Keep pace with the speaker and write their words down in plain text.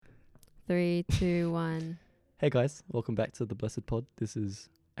3, 2, 1. Hey guys, welcome back to the Blessed Pod. This is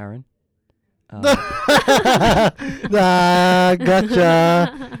Aaron.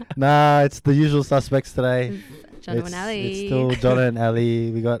 Gotcha. Nah, it's the usual suspects today. John and Ali. It's still John and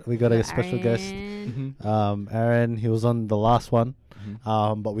Ali. We got a special guest. Aaron. Aaron. He was on the last one.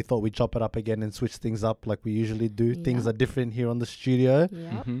 Mm-hmm. But we thought we'd chop it up again and switch things up like we usually do. Things Yeah. are different here on the studio Yep.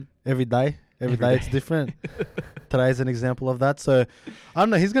 Mm-hmm. every day. Every Every day day. it's different. Today's an example of that. So I don't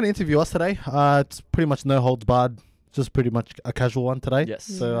know. He's going to interview us today. It's pretty much no holds barred. Just pretty much a casual one today. Yes.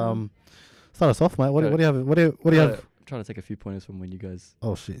 So Yeah. start us off, mate. What do you have? What do you have? I'm trying to take a few pointers from when you guys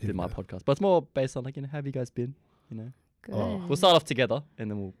Oh shit! did my podcast, but it's more based on how have you guys been? Good. Oh. We'll start off together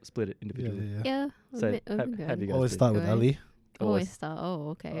and then we'll split it individually. Yeah. So we've been have you good. guys Always been? start with Good. Ali. Always start. Oh,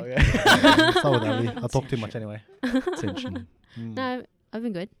 okay. Okay. Start with Ali. I talk too much anyway. Tension. No, I've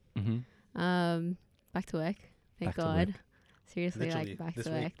been good. Mm-hmm. Back to work. Thank Back to God. work. Seriously, Literally, back this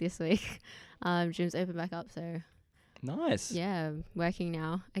to week. work this week. Gym's open back up, so Nice. yeah, working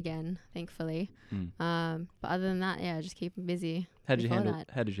now again, thankfully. Mm. But other than that, yeah, just keeping busy. How did you before handle? that.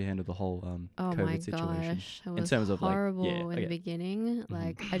 How did you handle the whole Oh COVID my situation? gosh, it In was terms of, like, horrible yeah, in okay. the beginning. Mhm.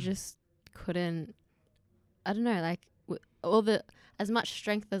 Like I just couldn't. I don't know. Like as much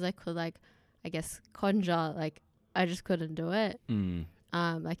strength as I could, like I guess conjure. Like I just couldn't do it. Mm.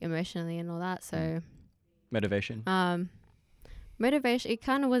 Like emotionally and all that. So Motivation. motivation. It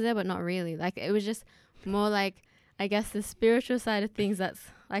kind of was there, but not really. Like it was just more like I guess the spiritual side of things. That's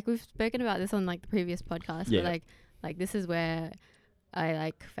like we've spoken about this on like the previous podcast. Yeah. But like this is where I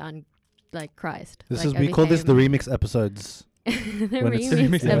like found like Christ. This Like, is I we call this the became- remix episodes. the When it's-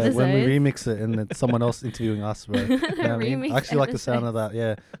 remix yeah, episodes. when we remix it and it's someone else interviewing us, bro. You know what I mean? Remix I actually like the sound of that.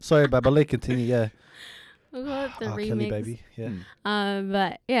 Yeah. Sorry, Babali, continue. Yeah. We'll call it the Ah, remix. Kelly, baby. Yeah. Mm.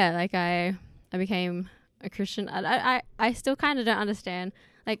 But yeah, like I became a Christian. I still kind of don't understand,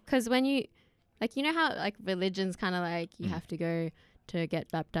 like, cause when you know how like religions kind of like you Mm. have to go to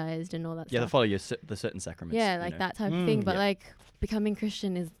get baptized and all that Yeah, they stuff. follow the certain sacraments. Yeah, you like know. that type of Mm. thing. But Yeah. like becoming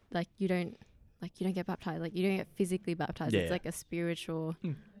Christian is like you don't get baptized. Like you don't get physically baptized. Yeah, It's yeah. like a spiritual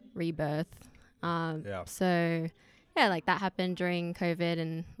Mm. rebirth. Yeah. So yeah, like that happened during COVID,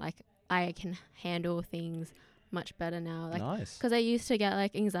 and like I can handle things much better now. Like Nice. because I used to get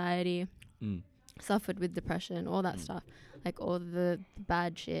like anxiety, Mm. suffered with depression, all that Mm. stuff, like all the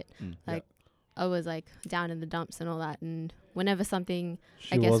bad shit. Mm. Like I was like down in the dumps and all that, and whenever something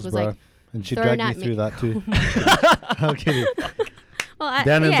She guess was, bro. like, and she thrown dragged me at me. through that too. I'm kidding. well,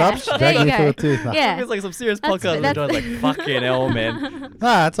 Down in yeah, dumps, she there dragged you me through go. it too. Nah. Yeah. It's like some serious That's- podcast. We're doing like fucking hell, man.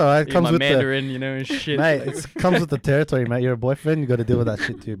 That's all right. Eat Comes my with Mandarin, and shit. the mate. It comes with the territory, mate. You're a boyfriend. You got to deal with that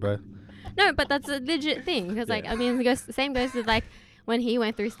shit too, bro. No, but that's a legit thing because like Yeah. I mean, same goes with like when he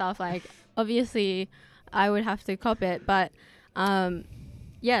went through stuff. Like obviously, I would have to cop it, but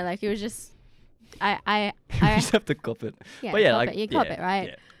yeah, like it was just I you just have to cop it. yeah, But yeah, cop like it. You cop yeah, it, right?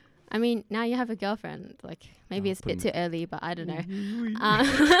 yeah. I mean, now you have a girlfriend. Like maybe Oh, it's a bit put too early, but I don't know. Mm-hmm.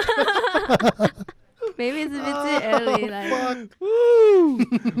 Maybe it's a bit too early. Like Woo!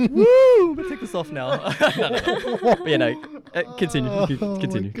 Woo! We'll take this off now. No. But yeah, no. Continue. Oh, Continue. my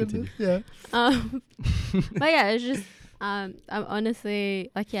Continue. goodness, Yeah. but yeah, it's just I'm honestly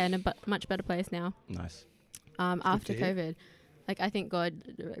like in a much better place now. Nice. After to hear. COVID, like I think God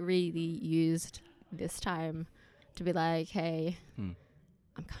really used this time to be like, hey, Mm.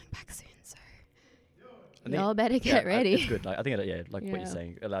 I'm coming back soon, so I think- y'all better yeah, get ready. It's good. Like, I think like what Yeah. you're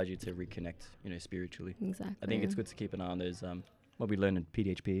saying allows you to reconnect, spiritually. Exactly. I think it's good to keep an eye on those what we learned in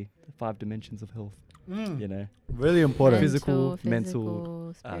PDHP, the 5 dimensions of health. Mm. You know, Really important. Physical,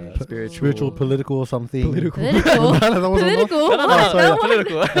 mental, spiritual, political, or something. Political. Political. No, that wasn't one. Political. No, no, Oh, no, sorry. no,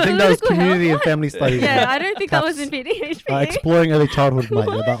 political. I think that was Political community health, and family studies. Yeah, mate. I don't think that was Caps. in PDHP. Exploring early childhood, mate.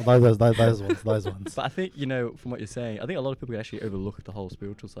 Yeah, those ones. But I think, from what you're saying, I think a lot of people actually overlook the whole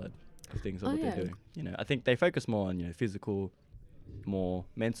spiritual side of things of Oh, what yeah. they're doing. I think they focus more on, physical, more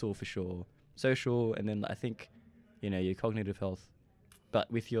mental for sure, social, and then I think, your cognitive health. But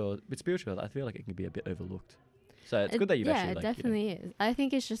with spiritual health, I feel like it can be a bit overlooked. So it's good that you've actually, it definitely is. I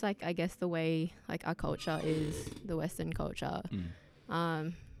think it's just like I guess the way like our culture is, the Western culture,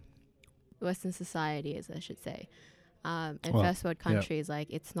 Western society is, I should say. In Well, first world yeah. countries, like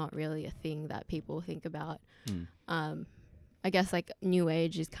it's not really a thing that people think about. Mm. I guess like New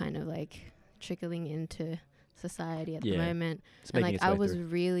Age is kind of like trickling into society at the Yeah. moment, It's and making like its I way was through.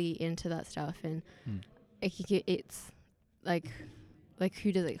 really into that stuff, and Mm. it's like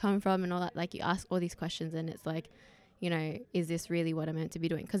who does it come from and all that. Like you ask all these questions, and it's like, is this really what I'm meant to be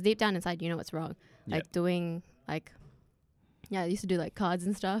doing? Because deep down inside, you know what's wrong. Yeah. Like doing like, I used to do like cards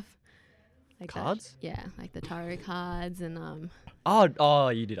and stuff. Like that Cards? yeah, like the tarot cards and Oh,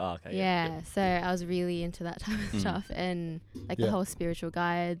 you did. Oh, okay. Yeah, so I was really into that type of Mm. stuff and like Yeah. the whole spiritual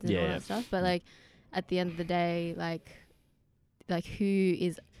guides and all Yeah. that stuff. But Mm. like at the end of the day, like who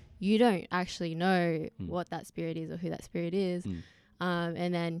is, you don't actually know Mm. what that spirit is or who that spirit is. Mm.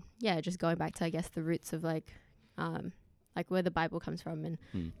 And then just going back to I guess the roots of like where the Bible comes from, and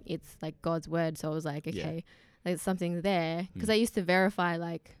Mm. it's like God's word. So I was like, Yeah. okay, there's something there, because Mm. I used to verify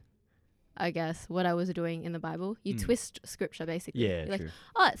like I guess what I was doing in the Bible. You Mm. twist scripture basically. Yeah, You're like, true.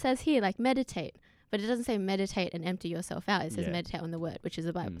 oh, it says here like meditate, but it doesn't say meditate and empty yourself out. It says Yeah. meditate on the word, which is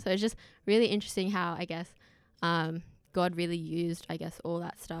the Bible. Mm. So it's just really interesting how I guess God really used I guess all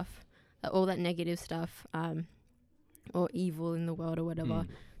that stuff, all that negative stuff, or evil in the world or whatever, Mm.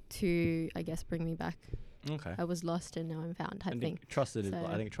 to I guess bring me back. Okay. I was lost and now I'm found type And thing. trust is, So-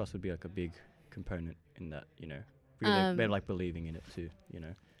 I think trust would be like a big component in that, really, but like believing in it too,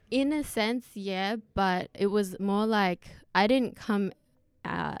 In a sense, yeah, but it was more like I didn't come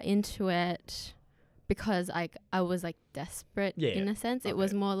into it because I was like desperate Yeah, in a sense. It okay.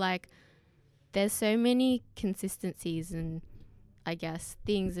 was more like there's so many consistencies and I guess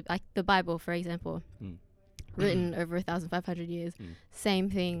things like the Bible, for example, Mm. written over 1,500 years. Mm. Same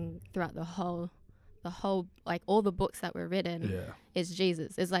thing throughout the whole like all the books that were written. Yeah. It's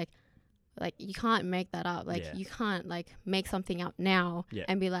Jesus. It's like you can't make that up. Like Yeah. you can't like make something up now Yeah.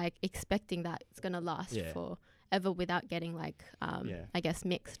 and be like expecting that it's gonna last Yeah. forever without getting like Yeah. I guess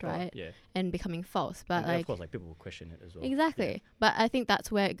mixed, right? Yeah. And becoming false. But And like of course, like people will question it as well. exactly. But I think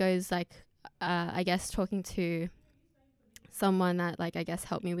that's where it goes like I guess talking to someone that like I guess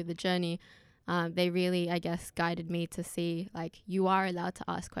helped me with the journey. They really I guess guided me to see like you are allowed to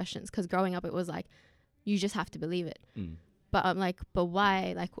ask questions, because growing up it was like you just have to believe it. Mm. But I'm like, but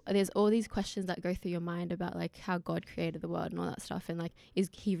why? Like, there's all these questions that go through your mind about like how God created the world and all that stuff, and like, is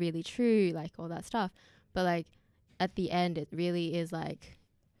He really true? Like all that stuff. But like, at the end, it really is like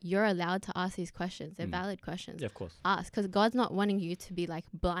you're allowed to ask these questions. They're Mm. valid questions. Yeah, of course. Ask, because God's not wanting you to be like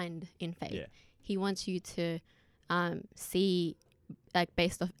blind in faith. Yeah. He wants you to see like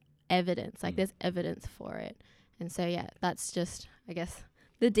based off evidence. Like Mm. there's evidence for it. And so yeah, that's just I guess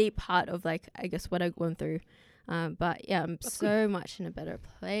the deep part of like I guess what I've gone through. But yeah, I'm That's so much in a better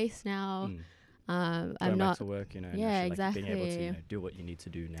place now. Mm. I'm Going back not to work, and Yeah, actually, like, being able to exactly. do what you need to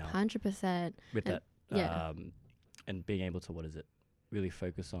do now 100%. with and- that, yeah. and being able to really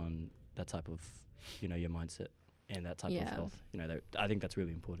focus on that type of your mindset and that type of Yeah. health. I think that's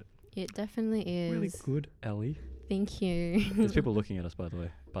really important. It definitely is. Really good, Ellie. Thank you. There's people looking at us, by the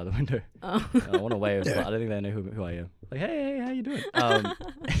way, by the window. Oh. I want to wave. But I don't think they know who I am. Like, hey, how you doing?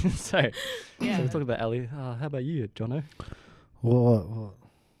 So Yeah. we're talking about Ellie. How about you, Jono? What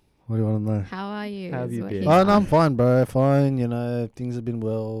do you want to know? How are you? How have is you what been? he's Oh, no, I'm asked. fine, bro. Fine. Things have been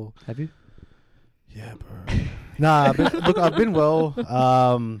well. Have you? Yeah, bro. Nah, look, I've been well.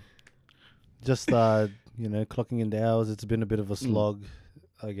 Just clocking in the hours. It's been a bit of a slog,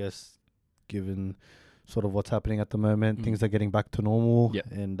 I guess, given sort of what's happening at the moment. Mm. Things are getting back to normal, Yeah.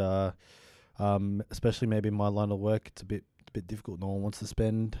 and especially maybe in my line of work, it's a bit difficult. No one wants to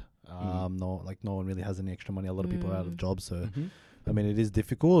spend. No one really has any extra money. A lot of people are out of jobs, so Mm-hmm. I mean, it is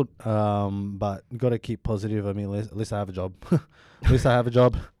difficult, but got to keep positive. I mean, at least I have a job. At least I have a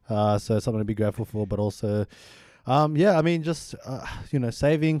job. So something to be grateful for, but also, I mean, just,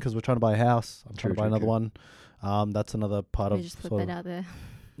 saving, because we're trying to buy a house. I'm trying to buy another one. That's another part We of just put sort that of, out there.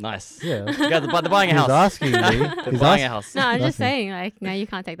 Nice. yeah. You guys are buying a He's house. asking me. They're He's buying a ask- house. No, I'm just Nothing. saying, like, no, you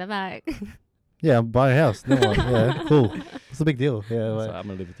can't take that back. Yeah, I'm buying a house. No one. Yeah, cool. It's a big deal. Yeah, So like- I'm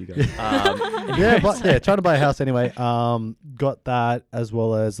gonna live with you guys. yeah, but yeah, trying to buy a house anyway. Got that, as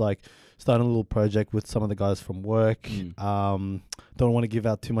well as like starting a little project with some of the guys from work. Mm. Don't want to give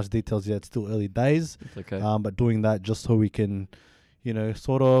out too much details yet. It's still early days. It's okay. But doing that just so we can,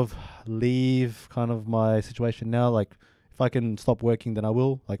 sort of leave kind of my situation now. Like, if I can stop working, then I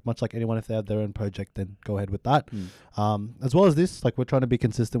will. Like, much like anyone, if they have their own project, then go ahead with that. As well as this, like, we're trying to be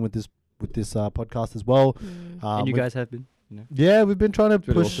consistent with this podcast as well. Mm. And you we've- guys have been, Yeah, we've been trying to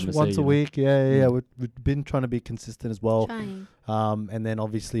really push awesome to once see, a week. Yeah. Mm. We've been trying to be consistent as well. Trying. And then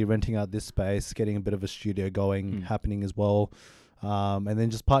obviously renting out this space, getting a bit of a studio going, Mm. happening as well. And then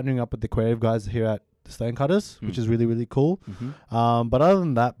just partnering up with the creative guys here at the Stonecutters, which Mm. is really, really cool. Mm-hmm. But other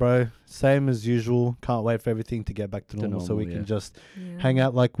than that, bro, same as usual. Can't wait for everything to get back to normal, so we normal, can yeah. just Yeah. hang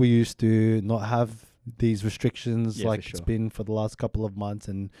out like we used to, not have these restrictions Yeah, for like it's sure. been for the last couple of months.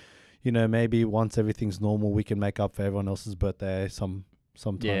 And, maybe once everything's normal, we can make up for everyone else's birthday sometime.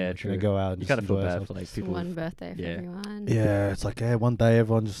 Yeah, We're true. gonna go out and You just kind of feel enjoy bad ourselves. for like Just people. one birthday for yeah. everyone. Yeah, it's like, one day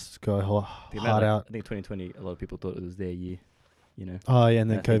everyone just go The amount, hard like, out. I think 2020, a lot of people thought it was their year. you know. Oh yeah, and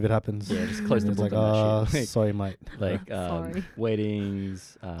then I think- COVID happens. Yeah, just close the It's book like, on that shit. sorry, mate. Like Sorry.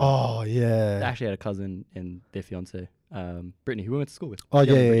 weddings. Oh yeah. I actually had a cousin and their fiance, Brittany, who we went to school with. Oh,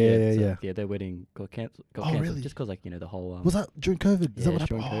 Together, yeah, but yeah, so, yeah. yeah, their wedding got cancelled. Oh, really? Just because, like, you know, the whole. Was that during COVID? Is that Yeah, what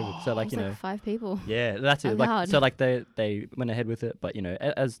during happened? COVID. So, It like, was you know. like 5 people. Yeah, that's it. Like, Allowed. so, like, they went ahead with it, but, you know,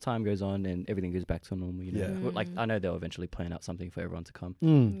 as time goes on and everything goes back to normal, you know. Yeah. Like, I know they'll eventually plan out something for everyone to come.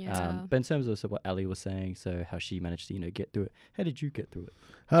 Yeah. But in terms of what Ali was saying, so how she managed to, you know, get through it. How did you get through it?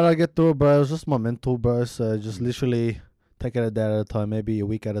 How did I get through it, bro? It was just my mental, bro. So just Mm. literally take it a day at a time, maybe a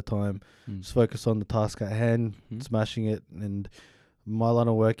week at a time. Mm. Just focus on the task at hand, Mhm. smashing it. And my line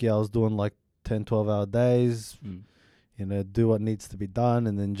of work, yeah, I was doing like 10, 12-hour days. Mm. You know, do what needs to be done,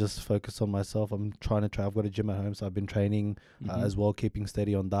 and then just focus on myself. I'm trying to try. I've got a gym at home, so I've been training Mhm. as well, keeping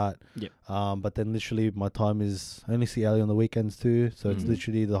steady on that. Yep. But then literally my time is I only see Ali on the weekends too, so it's Mhm.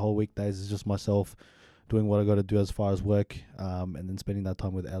 literally the whole weekdays is just myself doing what I got to do as far as work, and then spending that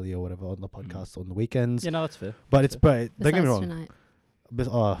time with Ali or whatever on the podcast on the weekends. Yeah, no, that's fair. But it's bro, don't get me Besides wrong. tonight. Wait,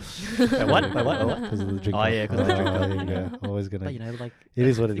 what? Wait, what? Because of the drink. Oh, yeah, 'cause of the drink. There you go. Always But, gonna. you know, like, It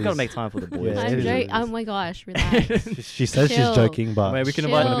is what it you gotta is. make time for the boys. Yeah, I'm it is what joking. it Oh is. my gosh, relax. She says she's Chill. joking, but Man, we can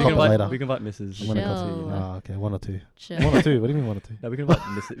Chill. invite, I'm we gonna can cop it invite, later. we can invite Mrs. I'm gonna Chill. you know. Oh, okay, one or two. Chill. One or two. What do you mean one or two? No, we can invite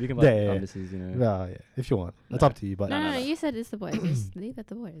Mrs. We can invite Yeah, yeah. Mrs. You know. Yeah, yeah. If you want, it's No. up to you. But No, No, no, no, no. no. You said it's the boys. Just leave it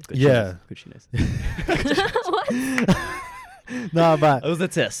the boys. Good Yeah. Good she knows. What? no, but That was a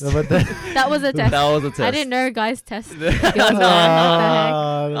test. no, but then, That was a test. That was a test. I didn't know guys test No, girls. What the heck? no,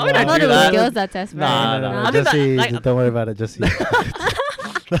 I we thought don't it do was that. girls that test, bro. Nah, no, nah. no, I think that, Jesse, like- don't worry about it, Jesse.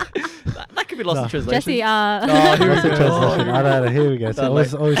 that could be lost No. in translation. Jesse, Oh, here we What's the go. translation? I know, here we go. So No,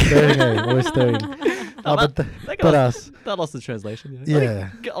 always, like- always stirring, eh? Always stirring. Oh, but That but us, that lost the translation. You know? yeah.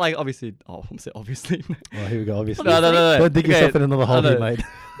 Like obviously. Oh, I'm saying obviously. Well, here we go. Obviously, no. don't dig Okay, yourself in another hole, I know. here, mate.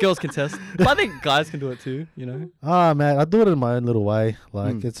 Girls can test, but I think guys can do it too. You know. Ah, man, I do it in my own little way.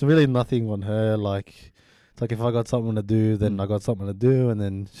 Like, Mm. it's really nothing on her. Like, it's like if I got something to do, then Mm. I got something to do, and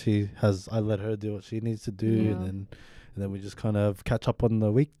then I let her do what she needs to do, Yeah. and then we just kind of catch up on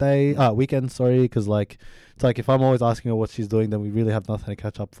the weekend. Sorry, because like it's like if I'm always asking her what she's doing, then we really have nothing to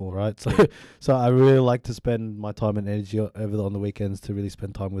catch up for, right? So, so I really like to spend my time and energy on the weekends to really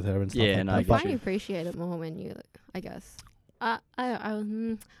spend time with her and stuff Yeah, like no, that. I I get But find you. you appreciate it more when you, I guess.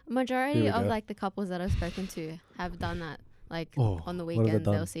 Majority Here we of go. like the couples that I've spoken to have done that. Like Oh, on the what have they weekends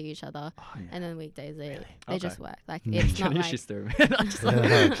they'll done? see each other, Oh, yeah. and then weekdays they Okay. just work. Like Mm. it's not You like should stir me. I'm just like-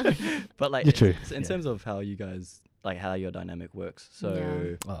 Yeah. But like, You're true. so in Yeah. terms of how you guys like how your dynamic works.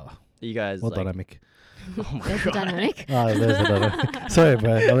 So Yeah. oh, you guys what like, dynamic? Oh my there's the God. dynamic. Ah, there's the dynamic. Sorry,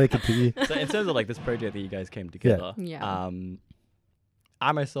 bro. I'll make it to you. So in terms of like this project that you guys came together, Yeah.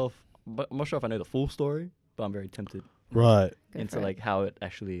 I myself, but I'm not sure if I know the full story, but I'm very tempted Right. Go into for it. like how it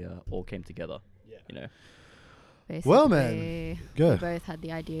actually all came together. You know. Well, man, Basically, Go. we both had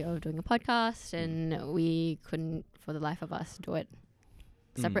the idea of doing a podcast, and we couldn't, for the life of us, do it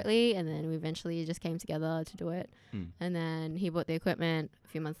Mm. separately. And then we eventually just came together to do it. Mm. And then he bought the equipment. A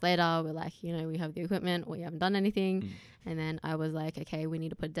few months later, we're like, we have the equipment. We haven't done anything. Mm. And then I was like, okay, we need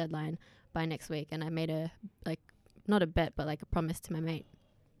to put a deadline by next week. And I made not a bet, but like a promise to my mate.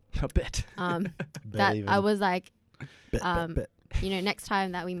 A bit. That I was like, Bet, um, bet. next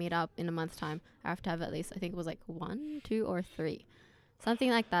time that we meet up in a month's time, I have to have at least, I think it was like 1, 2, or 3, something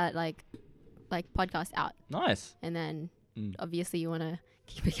like that, like podcast out. Nice. And then Mm. obviously you want to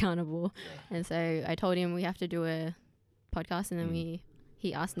keep accountable. And so I told him we have to do a podcast, and then Mm.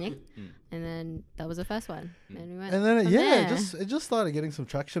 he asked Nick, Mm. and then that was the first one. Mm. And we went. And then from it there. just started getting some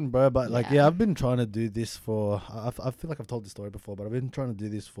traction, bro. But like, Yeah. yeah, I've been trying to do this for. I feel like I've told this story before, but I've been trying to do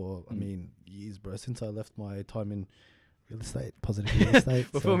this for. I Mm. mean, years, bro. Since I left my time in real estate, positive real estate.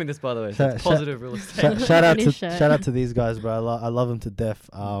 We're so filming this, by the way. Shout- It's positive real estate. shout out On to his shirt. shout out to these guys, bro. I love them to death.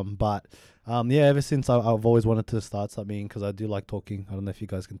 But yeah, ever since I've always wanted to start something because I do like talking. I don't know if you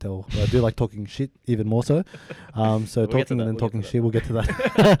guys can tell, but I do like talking shit even more so. So We'll get to talking that, and then we'll talking get to shit. We'll get to that.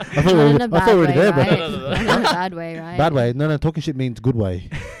 I thought Not in a I bad thought we were way, there, bro. right? No, no, no. Not in a bad way, right? Bad way? No, talking shit means good way.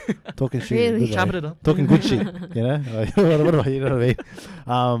 Talking shit, Really? good way. Chopping it up. Talking good shit, you know. what about, you know what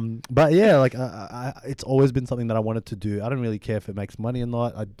I mean? But yeah, like it's always been something that I wanted to do. I don't really care if it makes money or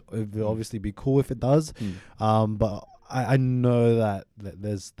not. It would obviously be cool if it does. But I know that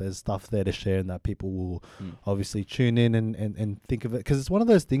there's stuff there to share, and that people will obviously tune in and think of it, because it's one of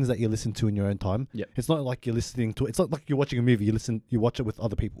those things that you listen to in your own time. Yep. It's not like you're listening to. It's not like you're watching a movie. You watch it with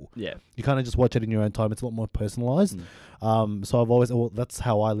other people. Yeah. You kind of just watch it in your own time. It's a lot more personalized. So I've always, that's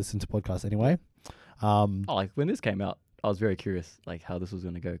how I listen to podcasts anyway. Like when this came out, I was very curious, like how this was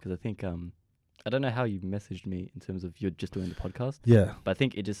going to go, because I think I don't know how you messaged me in terms of you're just doing the podcast, Yeah. but I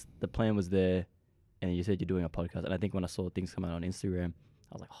think the plan was there and you said you're doing a podcast, and I think when I saw things come out on Instagram,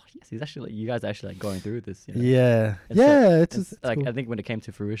 I was like, oh yes, he's actually you guys are actually like going through this. You know? Yeah, And so- yeah. And It's like cool. I think when it came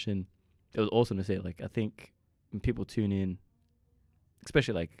to fruition, it was awesome to see it. Like I think when people tune in,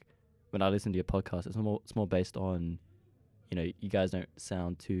 especially like when I listen to your podcast, it's more based on, you know, you guys don't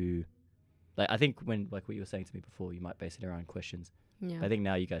sound too, like I think when like what you were saying to me before, you might base it around questions. Yeah. I think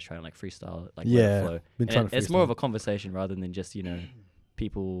now you guys try and like freestyle it, like Yeah, let it flow. been And trying to it's more freestyle. of a conversation rather than just, you know,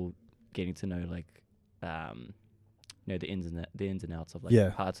 people getting to know like you know, the ins and outs of like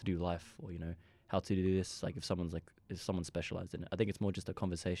Yeah. how to do life, or you know, how to do this, like if someone's specialized in it. I think it's more just a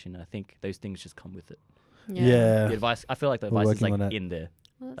conversation. I think those things just come with it. Yeah. The advice, I feel like the We're advice is working like on that. in there.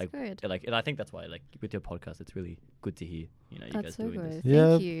 Well, that's Like, good. Like, and I think that's why like with your podcast it's really good to hear, you know, you That's guys so doing good. this. Yeah,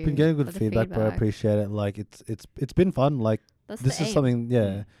 Thank been getting you good for the feedback, bro. I appreciate it. Like it's been fun. Like That's this the is aim. something.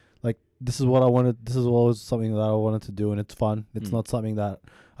 Yeah, like this is what I wanted. This is always something that I wanted to do, and it's fun. It's Mm. not something that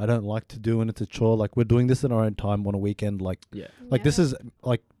I don't like to do, and it's a chore. Like we're doing this in our own time on a weekend. Like Yeah. this Yeah. is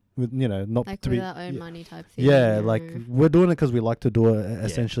like with, you know, not like to with be our own yeah, money type thing. yeah, like we're doing it because we like to do it Yeah.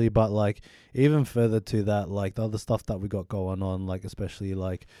 essentially. But like even further to that, like the other stuff that we got going on, like especially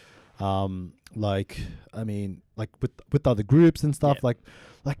like I mean like with other groups and stuff, Yeah.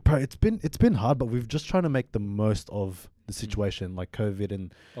 like bro, it's been hard, but we've just trying to make the most of the situation, like COVID,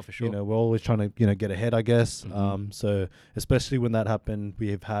 and Oh, for sure. you know we're always trying to, you know, get ahead, I guess. Mhm. So especially when that happened, we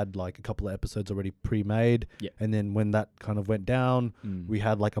have had like a couple of episodes already pre-made. Yeah. And then when that kind of went down, Mm. we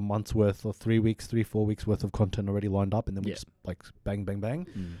had like a month's worth or 4 weeks worth of content already lined up, and then we Yeah. just like bang bang bang.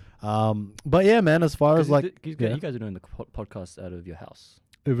 Mm. But yeah, man, as far as like you yeah. guys are doing the podcast out of your house.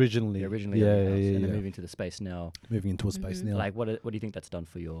 originally Yeah, originally yeah, out of your house, yeah, and yeah. then moving to the space now. Moving into a space Mhm. now. Like, what do you think that's done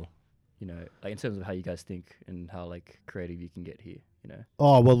for your, you know, like in terms of how you guys think and how like creative you can get here, you know?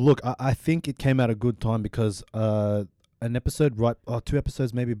 Oh well, look, I think it came at a good time because an episode two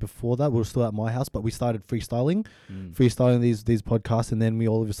episodes maybe before that we were still at my house, but we started freestyling these podcasts, and then we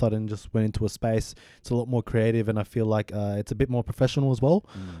all of a sudden just went into a space. It's a lot more creative, and I feel like it's a bit more professional as well.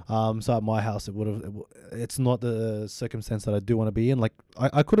 Mm. So at my house, it's not the circumstance that I do want to be in. Like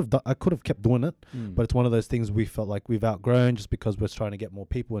I could have kept doing it, Mm. but it's one of those things we felt like we've outgrown just because we're trying to get more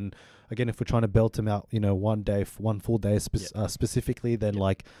people. And again, if we're trying to belt them out, you know, one full day specifically, then Yeah.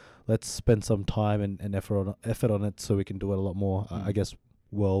 like let's spend some time and effort on it so we can do it a lot more, I guess,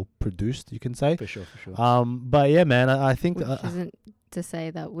 well produced, you can say. For sure. But yeah, man, I think Which isn't to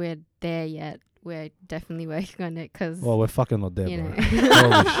say that we're there yet. We're definitely working on it because, well, we're fucking not there, you bro. know.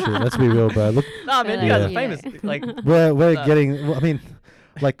 Holy shit, let's be real, bro. Look, Nah, man, you Yeah. guys are You know. famous. Like, we're Nah. getting. Well, I mean,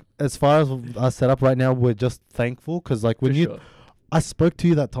 like as far as our setup right now, we're just thankful because like when for you, sure. I spoke to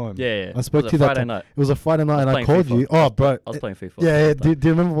you that time. Yeah. I spoke It was to a you that Friday time. night. It was a Friday night, I was and I playing called FIFA. you. Oh, bro. I was playing FIFA. Yeah. But- Do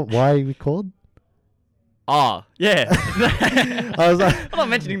you remember why we called? Ah, yeah. I was like, I'm not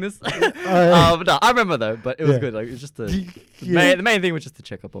mentioning this. yeah. But no, I remember though. But it was Yeah. good. Like it was just the Yeah. the main thing was just to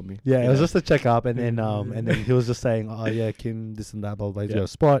check up on me. Yeah, you it was know? just a check up, and then he was just saying, oh yeah, Kim, this and that, blah blah. He's Yeah. got a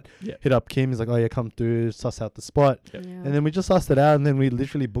spot. Yeah. Hit up Kim. He's like, oh yeah, come through, suss out the spot, Yep. Yeah. and then we just sussed it out, and then we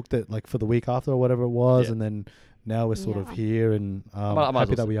literally booked it like for the week after or whatever it was, Yeah. and then now we're sort of Yeah. here, and I might as happy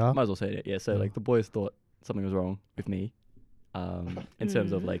well that we are. Might as well say it. Yeah. So Yeah. like the boys thought something was wrong with me, in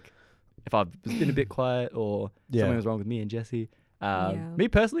terms of Mm. like if I've been a bit quiet or Yeah. something was wrong with me and Jesse. Yeah. Me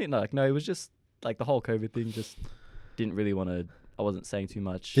personally, no, it was just like the whole COVID thing. Just didn't really want to. I wasn't saying too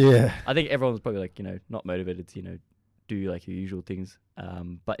much. Yeah. I think everyone was probably like, you know, not motivated to, you know, do like your usual things.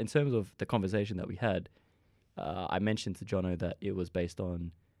 But in terms of the conversation that we had, I mentioned to Jono that it was based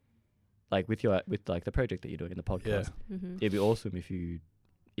on like with like the project that you're doing in the podcast. Mhm. It'd be awesome if you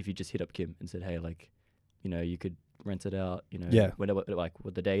just hit up Kim and said, hey, like, you know, you could rent it out, you know, Yeah. whenever, like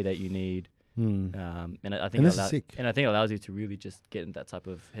with the day that you need. Hmm. And I think And this is sick. and I think it allows you to really just get in that type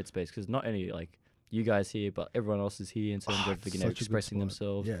of headspace because not only like you guys here, but everyone else is here in terms Oh, of, it's you know, such a good expressing spot.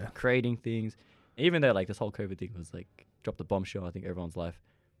 themselves, Yeah. creating things. Even though like this whole COVID thing was like dropped a bombshell, I think everyone's life.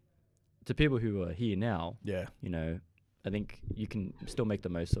 To people who are here now, Yeah. you know, I think you can still make the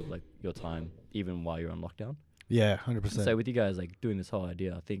most of like your time even while you're on lockdown. Yeah. 100%. So with you guys like doing this whole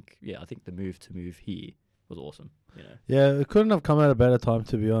idea, I think the move here was awesome. You know. Yeah, it couldn't have come at a better time,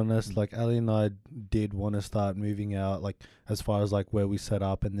 to be honest. Like Ali and I did want to start moving out, like as far as like where we set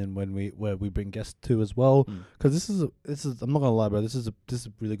up, and then where we bring guests to as well. Mm. Because this is I'm not gonna lie, bro. This is a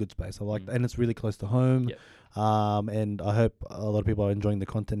really good space. I like, Mm. and it's really close to home. Yep. And I hope a lot of people are enjoying the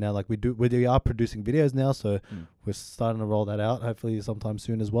content now. Like we are producing videos now, so Mm. we're starting to roll that out. Hopefully sometime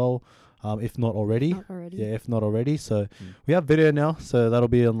soon as well. If not already. Not already. Yeah, if not already. So we have video now, so that'll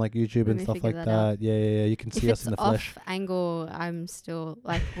be on like YouTube Let and me stuff figure like that out. that. Yeah. You can If see us it's in the off flesh. angle, I'm still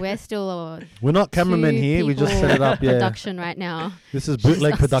like we're still We're not cameramen two here. We just set it people up. Yeah, production right now. this is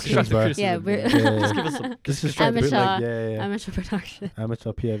bootleg Just productions, bro. Constructive Yeah, criticism, we're- Just give us some. This is Amateur. bootleg. Yeah. Amateur production.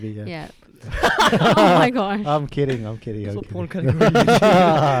 Amateur POV. Yeah. Yeah. Oh my gosh. I'm kidding. I'm kidding. That's I'm what porn kidding. category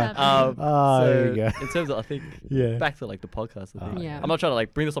is. Um, there you so go. in terms of, I think, Yeah. back to like the podcast. I think. Yeah. I'm not trying to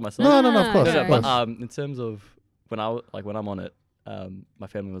like bring this on myself. No, of course. No, of but course. in terms of when I'm on it, my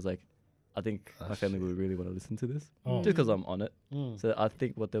family was like, I think Oh, my family would really want to listen to this Oh. just because I'm on it. Mm. So I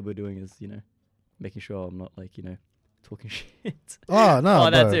think what they'll be doing is, making sure I'm not like, talking shit. Oh no. oh,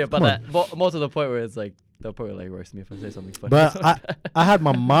 that's bro, it. But come on. more to the point where it's like they'll probably like roast me if I say something funny. But I had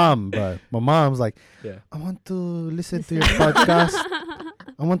my mom, bro. My mom's like, yeah. I want to listen to your podcast.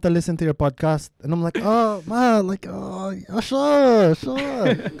 I want to listen to your podcast. And I'm like, oh, man, like, sure.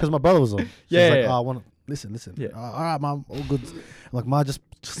 Because my brother was on. She's Yeah, like, yeah. oh, I want to listen. Yeah. All right, mom, all good. I'm like, ma, just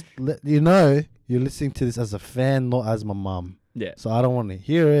let you know you're listening to this as a fan, not as my mom. Yeah. So I don't want to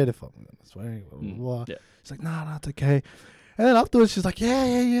hear it if I'm swearing, blah, blah, blah. Yeah. She's like, nah, it's okay. And then afterwards, she's like,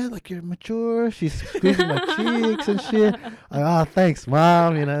 yeah, like you're mature. She's squeezing my cheeks and shit. Like, thanks,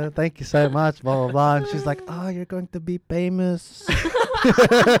 mom. Thank you so much. Blah blah blah. And she's like, you're going to be famous.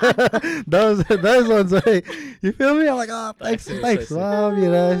 those ones, hey, you feel me? I'm like, thanks, That's thanks, so sick.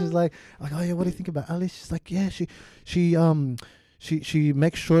 mom. She's like, oh yeah, what do you think about Alice? She's like, yeah, she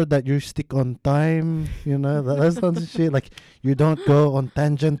makes sure that you stick on time. Those kinds of shit. Like you don't go on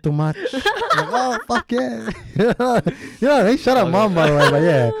tangent too much. Like, oh fuck yeah. Hey, shut up, mom. By the way, but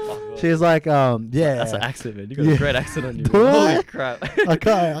yeah, she's like, yeah. That's an accent, man. You got Yeah. a great accent on you. Do I? Holy crap. I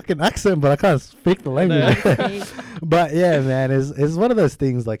can accent, but I can't speak the language. But yeah, man, it's one of those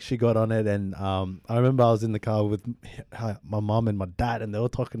things. Like she got on it, and I remember I was in the car with my mom and my dad, and they were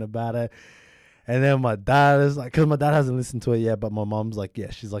talking about it. And then my dad is like, because my dad hasn't listened to it yet, but my mom's like,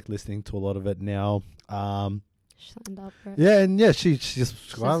 yeah, she's like listening to a lot of it now. Signed up for it. Yeah, and yeah, she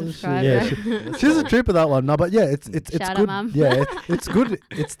subscribes. She's a trooper, that one. No, but yeah, it's Shout out, good. Mum. Yeah, it's good.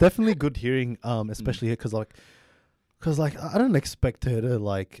 It's definitely good hearing, especially here, because I don't expect her to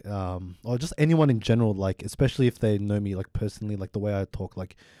like, or just anyone in general, like, especially if they know me like personally, like the way I talk.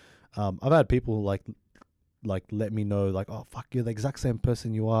 Like, I've had people like let me know like, oh fuck, you're the exact same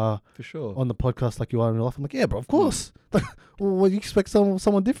person you are For sure. on the podcast like you are in real life. I'm like, yeah, bro, of course. Like, well, what do you expect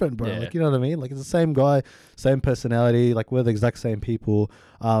someone different, bro? Yeah. Like, you know what I mean? Like, it's the same guy, same personality. Like, we're the exact same people.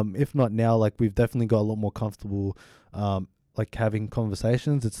 If not now, like, we've definitely got a lot more comfortable, like having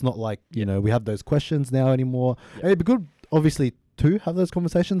conversations. It's not like we have those questions now anymore. Yeah. And it'd be good, obviously, to have those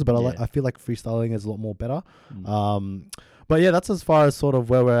conversations, but Yeah. I feel like freestyling is a lot more better. Mm. But yeah, that's as far as sort of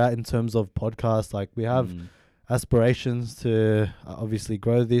where we're at in terms of podcasts. Like, we have aspirations to obviously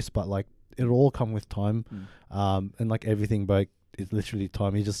grow this, but like it'll all come with time. And like everything, bro, it's literally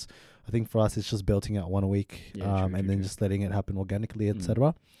time. I think for us, it's just belting out one a week, Yeah, true, and then true. just letting it happen organically, Mm.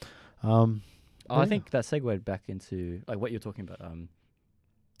 etc. I think that segued back into like what you're talking about,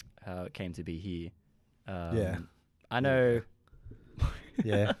 how it came to be here. Yeah. I know.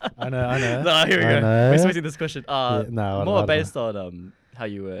 Yeah, I know. No, here we I go. know. We're switching this question. Yeah, no, I More don't. based on how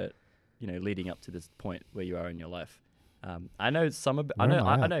you were, leading up to this point where you are in your life. I know some of. I Where know. am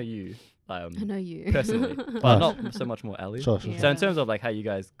I I at? know you. I know you. Personally, Oh. but not so much more Ali. Sure. So in Yeah. terms of like how you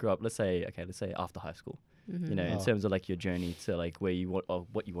guys grew up, let's say after high school, Mhm. in Oh. terms of like your journey to like where you want or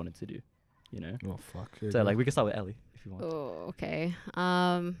what you wanted to do, Oh fuck. So like we can start with Ellie if you want. Oh, okay.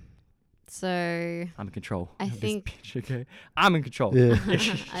 So I'm in control. I of this think- bitch, okay, I'm in control. Yeah, I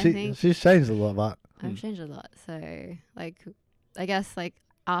she, think she's changed a lot, but I've changed a lot. So like, I guess like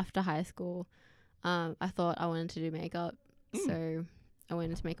after high school, I thought I wanted to do makeup. So I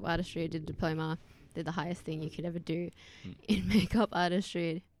went into makeup artistry, did a diploma, did the highest thing you could ever do in makeup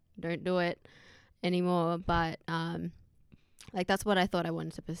artistry. Don't do it anymore. But like that's what I thought I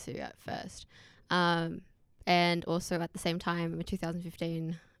wanted to pursue at first. And also at the same time in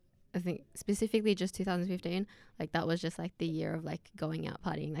 2015, I think specifically just 2015, like that was just like the year of like going out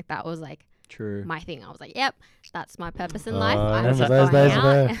partying. Like that was like True. my thing. I was like, yep, that's my purpose in life. I I'm remember just those going days, out.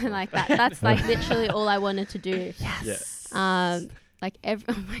 bro. And like that's like literally all I wanted to do. Yes. Like oh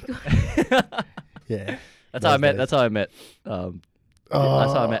my god. yeah. That's how I Those met. days. That's how I met.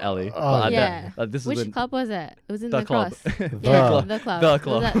 That's how I met Ellie. Oh, yeah. This Which is in club was it? It was in the the club. Cross. The Yeah, club. the club. The Was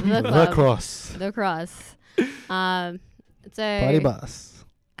club. that the The club. cross. The Cross. So Party bus.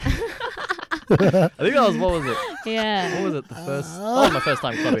 I think that was what was it? yeah. What was it? The first. That was my first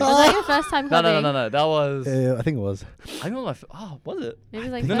time clubbing. Was that your first time No, clubbing? no. That was. I think it was. I think it was my. Was it? Maybe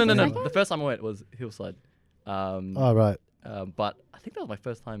like No, first no. or second? The first time I went was Hillside. Oh, right. But I think that was my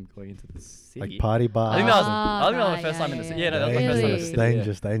first time going into the city. Like party bar. I think that was. Ah, I think that was my right, first time yeah, in the city. yeah, Yeah, no, that was my first time in the city.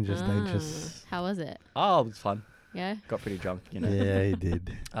 Dangerous, yeah. dangerous. How was it? Oh, it was fun. Yeah. Got pretty drunk, you know. Yeah, he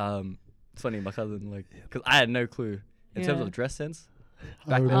did. It's funny, my cousin, like, because I had no clue in terms Yeah. of dress sense. I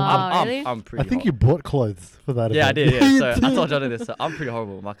Back then, remember. really? I'm I pretty. think you bought clothes for that. Yeah, I event. did. Yeah, You so I did. told Johnny this. So I'm pretty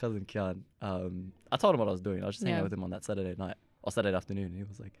horrible. My cousin Kian. I told him what I was doing. I was just hanging Yeah. out with him on that Saturday night or Saturday afternoon. And he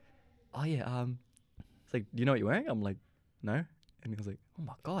was like, "Oh yeah, it's like, do you know what you're wearing?" I'm like, "No." And he was like, "Oh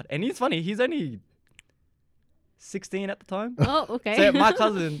my god!" And he's funny. He's only 16 at the time. Oh, okay. So my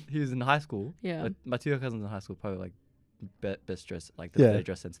cousin, who's in high school, Yeah. my two cousins in high school, probably like best dressed, like Yeah. better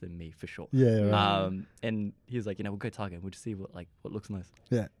dress sense than me for sure. Yeah, right. And he was like, we'll go Target and we'll just see what looks nice.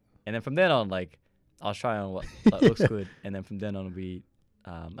 Yeah. And then from then on, like, I was trying on what looks good, and then from then on,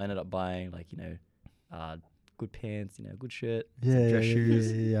 I ended up buying good pants, good shirt, some Yeah, dress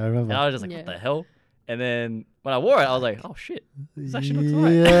shoes, yeah, I remember. and I was just like, Yeah. what the hell? And then when I wore it, I was like, oh shit, this actually looks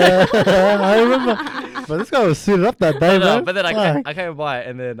alright. Yeah, I remember. But this guy was suited up that day, No, man. but then Fuck. I came by it,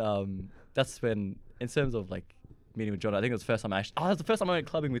 and then that's when, in terms of like meeting with John, I think it was the first time that was the first time I went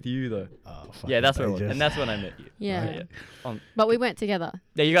clubbing with you though. Oh, Yeah, fucking that's where it was, dangerous. and that's when I met you. Yeah. Yeah, But we went together.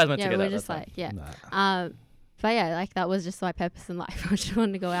 yeah, you guys went Yeah, together. we at were just that time. like, yeah. Nah. But yeah, like that was just my purpose in life. I just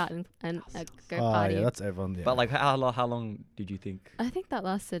wanted to go out and go Oh, party. yeah, that's everyone. Yeah. But like, how long did you think? I think that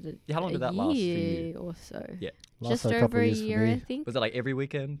lasted Yeah, how long a did that last for you? year or so. Yeah. Just Lasted a couple over a years for year, me. I think. Was it like every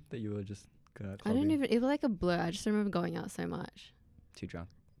weekend that you were just going out I clubbing? don't even. It was like a blur. I just remember going out so much. Too drunk.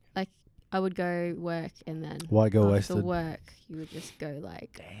 I would go work and then White girl after wasted. work you would just go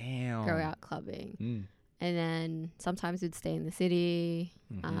like Damn. go out clubbing, Mm. and then sometimes we'd stay in the city,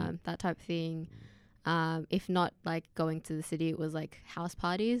 Mhm. that type of thing. If not like going to the city, it was like house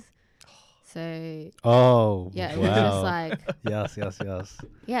parties. So Oh, yeah, it wow. was just like yes.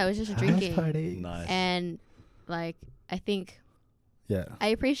 yeah, it was just House drinking. party. Nice. And like I think Yeah. I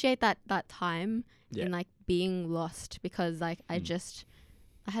appreciate that time Yeah. in like being lost, because like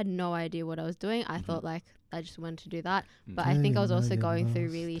I had no idea what I was doing. I thought like I just wanted to do that, but I think I was Now also you're going through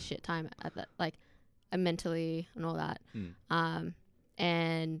lost. really shit time at that, like mentally and all that. Mm.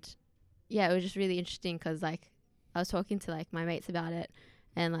 And yeah, it was just really interesting because like I was talking to like my mates about it,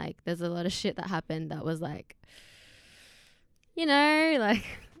 and like there's a lot of shit that happened that was like, like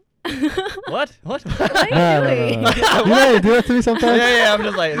What? what No, are you doing? You do that to me sometimes. yeah, I'm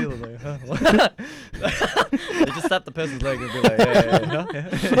just like, huh? You just slap the person's leg and be like,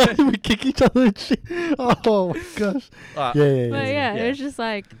 yeah. We kick each other and shit. Oh my gosh. Alright. Yeah. But yeah, Yeah. it was just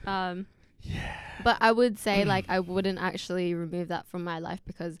like, but I would say like I wouldn't actually remove that from my life,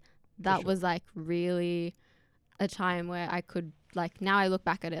 because that sure. was like really a time where I could like, now I look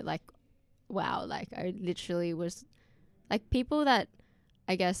back at it like, wow, like I literally was like people that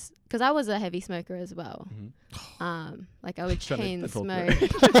I guess, because I was a heavy smoker as well. Mhm. Like I would Trying to chain talk smoke.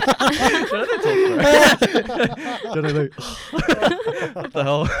 What the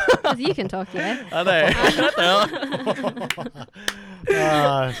hell? 'Cause you can talk, yeah. I know. What the hell?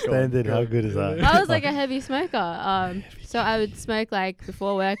 Ah, standard. Go. How good is that? I was like a heavy smoker. So I would smoke like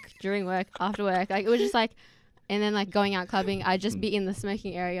before work, during work, after work. Like it was just like, and then like going out clubbing, I'd just be in the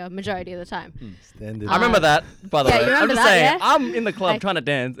smoking area majority of the time. Standard. I remember that, by the yeah, way. you remember I'm just that, saying, yeah? I'm in the club Like, trying to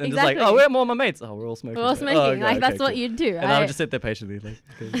dance and just like, exactly. oh, where are all my mates? Oh, we're all smoking. We're all Oh, smoking. okay, Like that's okay, what cool. you'd do, right? And I would just sit there patiently, like,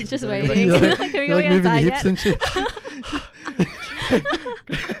 Just okay, waiting. You're like, Can we you're go like moving your inside hips yet? and shit.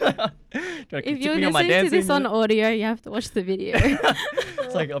 If you're listening to this on audio, you have to watch the video.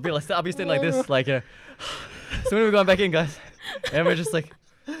 It's like I'll be sitting like this, like, so when are we going back in, guys? And we're just like,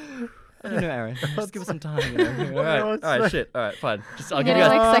 I don't know, Aaron. Just give us some time. All right, shit. All right, fine. Just I'll give Getting you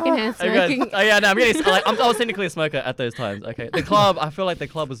guys. like secondhand Hey, guys- smoking. oh yeah, no, I'm getting. I was technically a smoker at those times. Okay, the club. I feel like the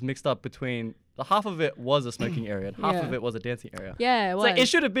club was mixed up between half of it was a smoking area and half Yeah. of it was a dancing area. Yeah, it It's was. like it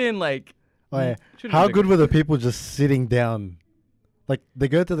should have been like. Oh, yeah. should've How been good bigger. were the people just sitting down? Like they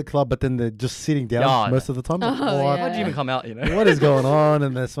go to the club, but then they're just sitting down Yeah. most of the time. Like, Oh, what? yeah. Why'd you even come out? You know. What is going on?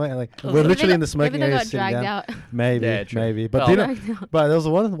 And they're smoking. Like we're literally in the smoking maybe they area got sitting dragged down. out. Maybe, Yeah, true. maybe. But Oh. do you know, Dragged out. but there was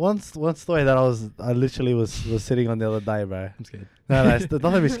one story that I literally was sitting on the other day, bro. I'm scared. No, it's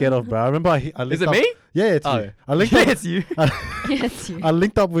nothing to be scared of, bro. I remember I linked Is it up, me? Yeah, it's Oh, you. yeah. I linked up. It's you. Yes, you. I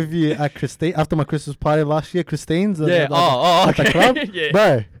linked up with you at Christine after my Christmas party last year. Christine's. Yeah. At the Okay. club, Yeah.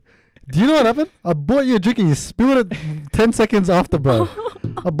 bro. Do you know what happened? I bought you a drink and you spilled it 10 seconds after, bro.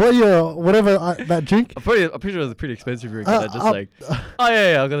 I bought you whatever that drink. I'm pretty sure it was a pretty expensive drink. I just like, I oh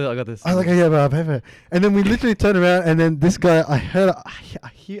yeah, I got this. was like, yeah, bro, I'll pay for it. And then we literally turned around, and then this guy, I hear,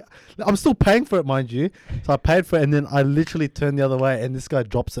 I'm still paying for it, mind you. So I paid for it, and then I literally turned the other way, and this guy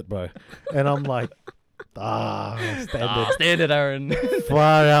drops it, bro. And I'm like, Standard. Standard, Aaron.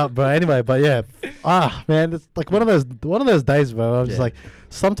 Far out, bro. Anyway, but yeah, man, it's like one of those days, bro. I'm just Yeah. like,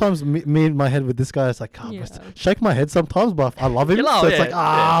 sometimes me in my head with this guy, it's like, Yeah. shake my head sometimes, but I love him, You love- so it's yeah, like,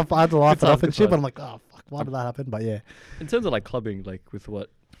 yeah. I had to laugh Good it off times, and shit. good But I'm like, fuck, why did that happen? But yeah, In terms of like clubbing, like with what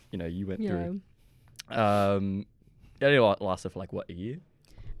you went Yeah. through, it only lasted for like what, a year?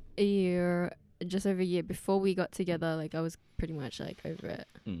 A year, just over a year before we got together. Like I was pretty much like over it.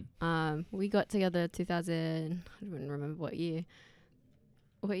 Mm. We got together 2000. I don't even remember what year.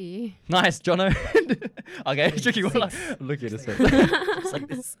 What year? Nice, Jono. Okay, tricky one. Like, look at this. It's like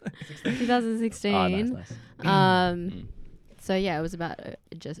this. 2016. Ah, nice. Mm. So yeah, it was about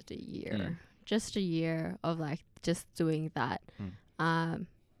just a year. Mm. Just a year of like just doing that. Mm.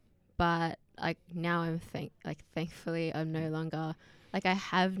 But like now thankfully I'm no longer like I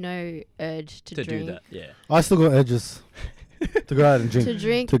have no urge to drink. do that, yeah. I still got urges to go out and drink, To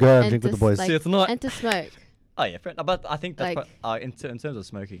drink to go out and and drink with the to boys. like- See, it's not. and to smoke. Oh yeah, fair, but I think that's Like- in terms of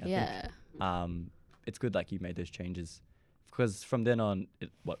smoking. I Yeah. think it's good like you made those changes, because from then on, it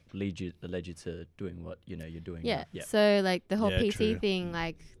led you to doing what you're doing. Yeah. now. Yeah. So like the whole Yeah, PT true. thing,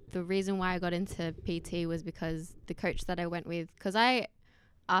 like the reason why I got into PT was because the coach that I went with, because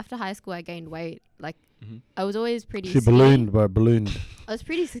after high school I gained weight. Like Mm-hmm. I was always pretty She skinny. ballooned, bro, ballooned. I was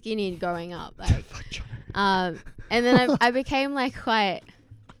pretty skinny growing up. Like and then I became like quite.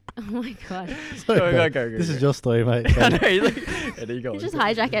 Oh my god! Go. This is your story, mate. I know, he's like, yeah, there you go. You just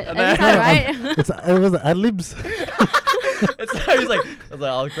hijack it. I And know. is that right? It was ad libs. It's like, he's like, I was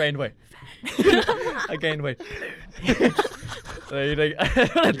like, I'll gain weight. I gained weight. So you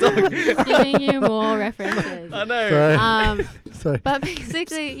Just giving you more references. I know. Sorry. Sorry. But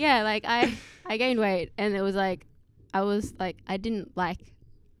basically, yeah, like I gained weight, and it was like I didn't like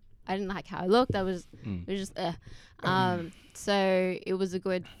how I looked. It was just so it was a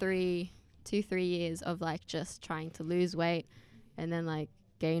good 3 years of like just trying to lose weight and then like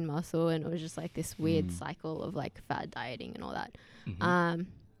gain muscle, and it was just like this weird cycle of like fad dieting and all that. Mhm.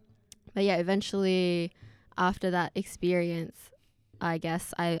 But yeah, eventually after that experience, I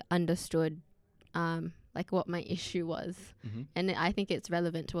guess I understood like what my issue was. Mhm. And I think it's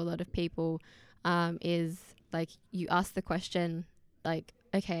relevant to a lot of people, is like you ask the question like,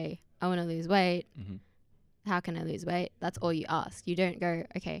 okay, I want to lose weight. Mhm. How can I lose weight? That's all you ask. You don't go,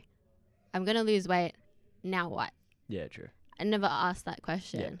 okay, I'm going to lose weight. Now what? Yeah, true. I never asked that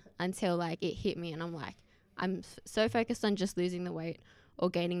question until like it hit me, and I'm like, I'm so focused on just losing the weight or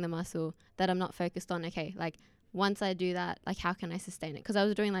gaining the muscle that I'm not focused on, okay, like once I do that, like how can I sustain it? Because I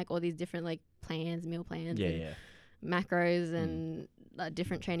was doing like all these different like plans, meal plans, Yeah, and yeah. macros and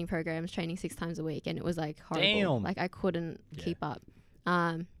different training programs, training 6 times a week, and it was like horrible. Damn. Like I couldn't Yeah. keep up.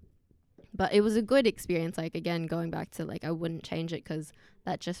 But it was a good experience. Like again, going back to like I wouldn't change it because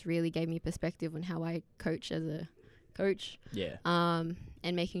that just really gave me perspective on how I coach as a coach. Yeah.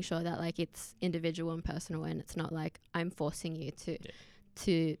 And making sure that like it's individual and personal, and it's not like I'm forcing you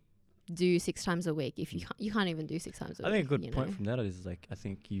to do 6 times a week if you can't even do 6 times a week. I think a good you point know? from that is like I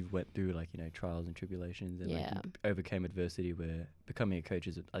think you went through like trials and tribulations and like Yeah. you overcame adversity, where becoming a coach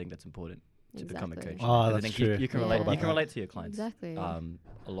is I think that's important to become a coach. Exactly. Oh, I that's think true. You can Yeah. relate. Thought about You can that. relate to your clients Exactly.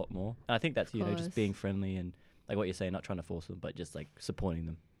 a lot more. And I think that's just course. being friendly and like what you're saying, not trying to force them, but just like supporting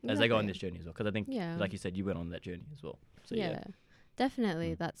them as they go on Exactly. this journey as well. Because I think, Yeah. like you said, you went on that journey as well. So yeah.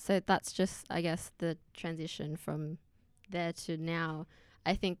 Definitely. Mm. That's just, I guess, the transition from there to now.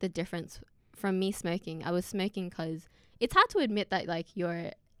 I think the difference from me smoking, I was smoking because it's hard to admit that like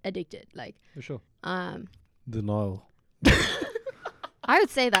you're addicted. Like, For sure. Denial. I would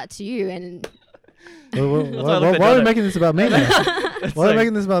say that to you, and Why why I looked at are we Jono. making this about me now? It's Why are we like-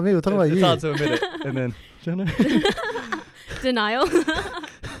 making this about me? We're talking about it's you. hard to admit it. And then, denial.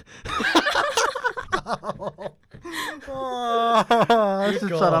 I should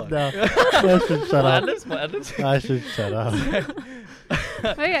shut up now. I should shut up. I should shut up.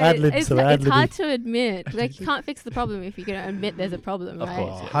 But yeah, Ad-lib, it's so hard ad-libbing. to admit. Like you can't fix the problem if you can admit there's a problem, Of right?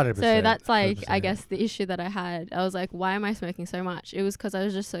 course. Oh, Yeah. 100%. So that's like, I 100%. guess, the issue that I had. I was like, why am I smoking so much? It was because I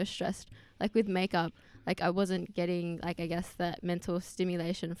was just so stressed. Like with makeup, like I wasn't getting like, I guess, that mental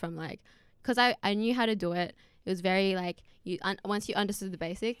stimulation from like, because I knew how to do it. It was very like, once you understood the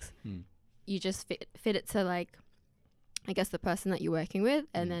basics, Mm. you just fit it to like, I guess, the person that you're working with,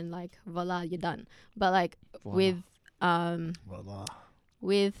 and Mm. then like, voila, you're done. But like Voila. with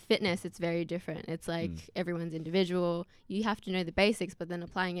with fitness, it's very different. It's like everyone's individual. You have to know the basics, but then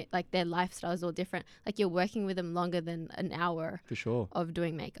applying it, like their lifestyle is all different. Like you're working with them longer than an hour For sure. of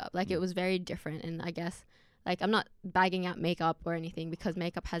doing makeup. Like it was very different. And I guess, like, I'm not bagging out makeup or anything because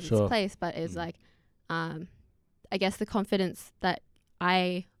makeup has Sure. its place, but it's like, I guess the confidence that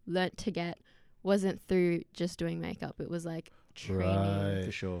I learnt to get wasn't through just doing makeup. It was like training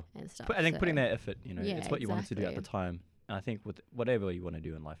For sure. and stuff. I think so- putting that effort, you know, Yeah, it's what you wanted to do at the exactly. time. And I think with whatever you want to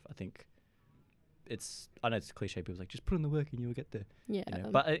do in life, I think I know it's cliche. People's like, just put in the work and you'll get there. Yeah. You know?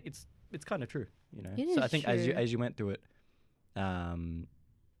 But it's kind of true, you know. It So I is think true. as you went through it,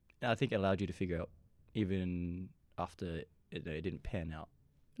 I think it allowed you to figure out, even after it didn't pan out.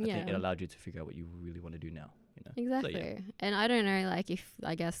 I think it allowed you to figure out what you really want to do now. You know. Exactly. So, yeah. And I don't know, like, if,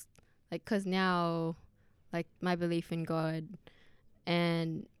 I guess, like, because now, like, my belief in God,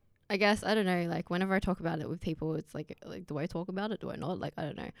 and I guess, I don't know, like, whenever I talk about it with people, it's like, do I talk about it? Do I not? Like, I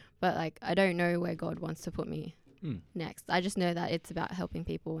don't know. But, like, I don't know where God wants to put me next. I just know that it's about helping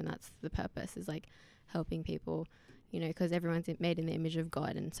people, and that's the purpose, is, like, helping people, you know, because everyone's made in the image of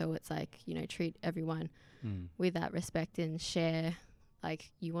God. And so it's like, you know, treat everyone with that respect and share.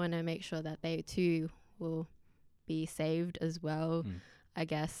 Like, you want to make sure that they too will be saved as well, I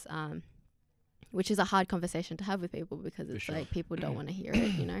guess, which is a hard conversation to have with people, because For it's sure. like people don't want to hear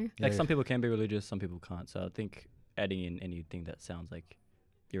it, you know. Like some people can be religious, some people can't. So I think adding in anything that sounds like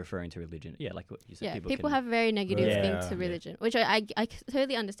you're referring to religion, like what you said, Yeah, people people can, have a very negative Yeah. thing to Yeah. religion, which I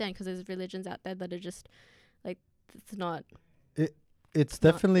totally understand, because there's religions out there that are just like, it's not. It's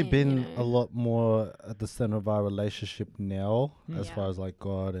not definitely in, been you a know. lot more at the center of our relationship now, as Yeah. far as like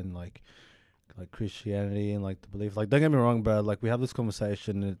God and like Christianity and like the belief. Like, don't get me wrong, bro. Like, we have this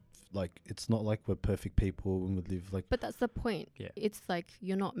conversation. It's not like we're perfect people and we live like But that's the point. Yeah. It's like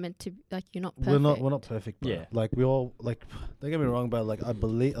you're not meant to, like, you're not perfect. we're not perfect, bro. Yeah. Like, we all like. Don't get me wrong, bro. Like, I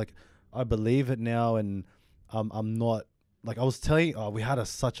believe it now, and I'm not. Like, I was telling, we had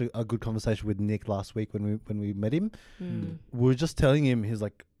such a good conversation with Nick last week when we met him. Mm. We were just telling him, he's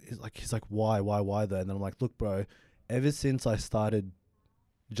like, why though? And then I'm like, look, bro, ever since I started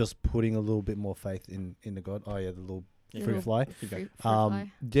just putting a little bit more faith in the God. Oh yeah, the little Yeah, fruit Little fly. fruit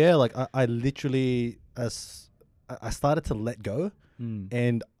fly. Yeah, like I literally I started to let go,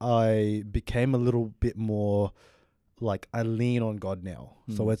 and I became a little bit more like, I lean on God now.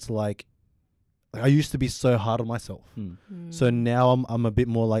 So it's like I used to be so hard on myself. So now I'm a bit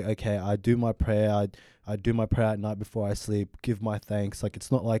more like, okay, I do my prayer. I do my prayer at night before I sleep, give my thanks. Like,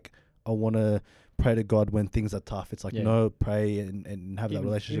 it's not like I want to pray to God when things are tough. It's like, Yeah. no, pray and have that Even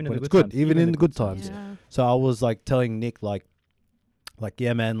relationship in when the it's good good, times. even in the good times. Yeah. So I was like telling Nick, like,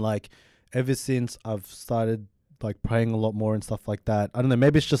 yeah, man, like, ever since I've started like praying a lot more and stuff like that, I don't know,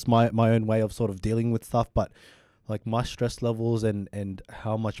 maybe it's just my own way of sort of dealing with stuff, but like my stress levels and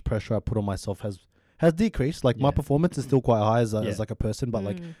how much pressure I put on myself has decreased. Like, my Yeah. performance is still quite high as Yeah. like a person, but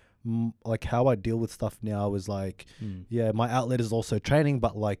like how I deal with stuff now is like, yeah, my outlet is also training,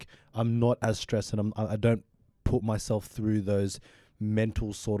 but like I'm not as stressed, and I don't put myself through those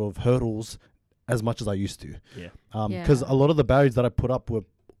mental sort of hurdles as much as I used to. Yeah. Because a lot of the barriers that I put up were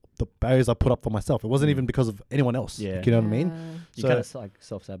the barriers I put up for myself. It wasn't even because of anyone else. Yeah. Like, you know what I mean? You So- kind of like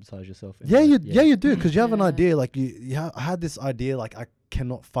self-sabotage yourself. in a Yeah, way. you do, because you have an Yeah. idea. Like, I had this idea, like, I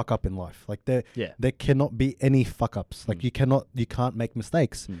cannot fuck up in life. Like, there cannot be any fuck ups. Like, you can't make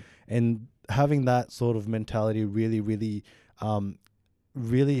mistakes. And having that sort of mentality really, really,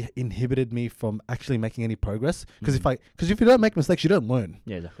 really inhibited me from actually making any progress. Because if you don't make mistakes, you don't learn.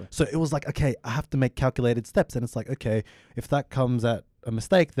 Yeah, exactly. So it was like, okay, I have to make calculated steps. And it's like, okay, if that comes at a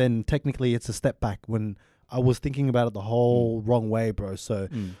mistake, then technically it's a step back, when I was thinking about it the whole wrong way, bro. So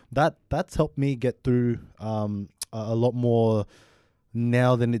that's helped me get through a lot more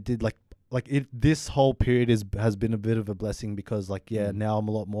now than it did. This whole period has been a bit of a blessing, because now I'm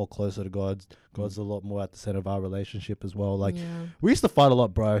a lot more closer to God. God's a lot more at the center of our relationship as well. Like, we used to fight a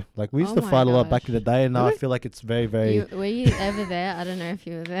lot, bro. Like, we used Oh to my fight a lot back gosh. in the day, and now I Really? feel like it's very, very. Were you ever there? I don't know if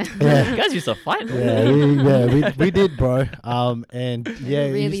you were there. Yeah. You guys used to fight. we did, bro. And yeah,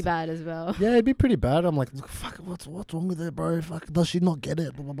 it really used- bad as well. Yeah, it'd be pretty bad. I'm like, look, fuck, what's wrong with it, bro? Fuck, does she not get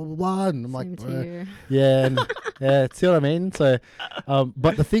it? Blah, blah, blah, blah, blah. And I'm Same like, to bro. you. Yeah, and yeah, see what I mean? So,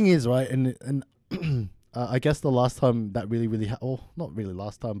 but the thing is, right, and I guess the last time that really, not really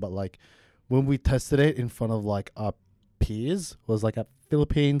last time, but like when we tested it in front of like our peers was like at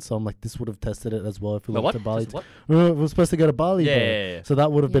Philippines. So I'm like, this would have tested it as well if we But went what? to Bali. Just what? We were supposed to go to Bali, Yeah, bro. yeah, yeah. So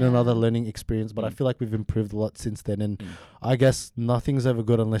that would have been another Yeah. learning experience, but I Mm. feel like we've improved a lot since then. And Mm. I guess nothing's ever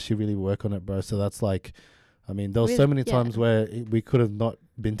good unless you really work on it, bro. So that's like, I mean, there was so With- many yeah. times where we could have not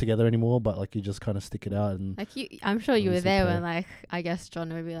been together anymore, but like you just kind of stick it out. And Like I'm sure you were Obviously there pray. when, like, I guess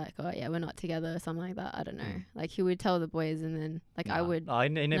John would be like, "Oh yeah, we're not together" or something like that. I don't know. Like, he would tell the boys, and then like I Nah. would. Oh, he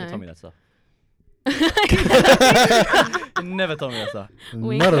never No. told me that stuff. He never told me that stuff.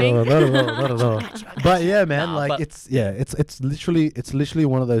 Wink, not at all, wink. not at all, not at all. But yeah, man, Nah, like but- it's literally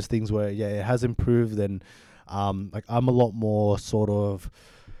one of those things where it has improved, and like I'm a lot more sort of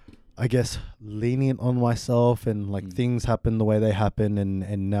I guess, lenient on myself, and like things happen the way they happen,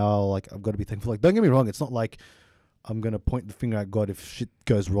 and now like I've got to be thankful. Like, don't get me wrong, it's not like I'm gonna point the finger at God if shit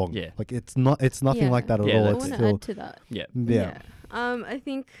goes wrong. Yeah. Like it's nothing like that at Yeah, all. I It's want to still add to that. Yeah. I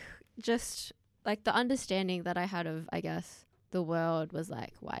think just like the understanding that I had of, I guess, the world was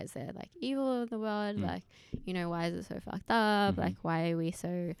like, why is there like evil in the world? Like, you know, why is it so fucked up? Like, why are we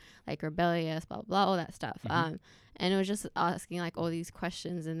so like rebellious? Blah blah, all that stuff. And it was just asking like all these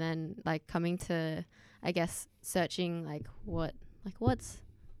questions, and then like coming to, I guess, searching like what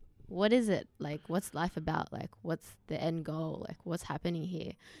is it, like what's life about, like what's the end goal, like what's happening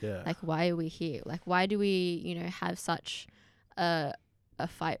here, like why are we here, like why do we, you know, have such a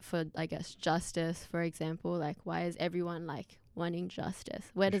fight for, I guess, justice, for example, like why is everyone like wanting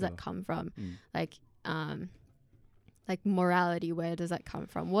justice? Where does that come from? Like morality, where does that come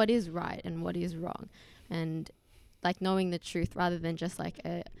from? What is right and what is wrong? And like knowing the truth rather than just like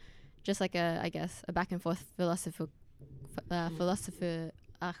a I guess a back and forth philosophical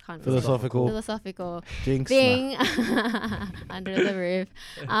jinx thing under the roof.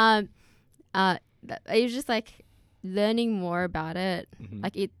 It was just like learning more about it.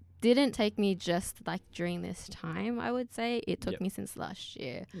 Like it didn't take me just like during this time, I would say. It took me since last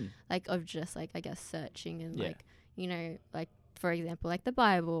year, like of just like, I guess, searching and like, you know, like for example, like the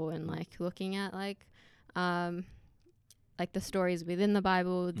Bible and like looking at like the stories within the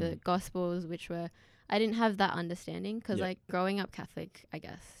Bible, the Gospels, which were, I didn't have that understanding because like growing up Catholic, I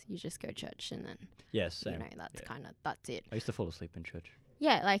guess you just go to church and then you know, that's it. I used to fall asleep in church.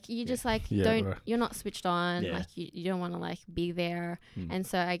 Yeah, like you just like you're not switched on, like you don't want to like be there. And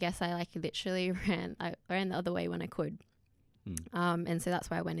so I guess I like literally ran the other way when I could. And so that's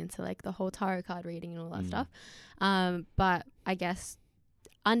why I went into like the whole tarot card reading and all that stuff. But I guess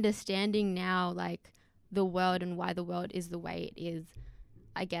understanding now like the world and why the world is the way it is,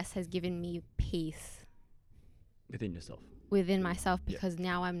 I guess has given me peace within myself, because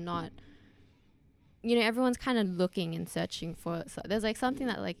now I'm not, you know, everyone's kind of looking and searching for, so there's like something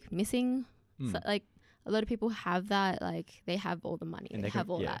that like missing. So, like a lot of people have that, like they have all the money and they have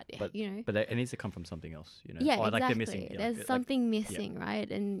all that, but, you know, but it needs to come from something else, you know. Yeah, or exactly. Like they're missing, there's something missing,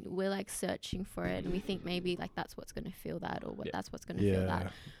 right? And we're like searching for it, and we think maybe like that's what's going to feel that, or that's what's going to feel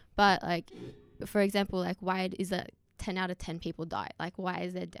that. But like, for example, like why is that 10 out of 10 people die? Like why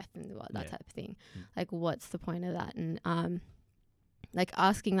is there death in the world? That type of thing. Like what's the point of that? And like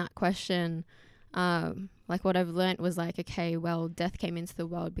asking that question, like what I've learned was like, okay, well, death came into the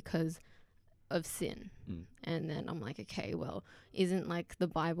world because of sin. And then I'm like, okay, well, isn't like the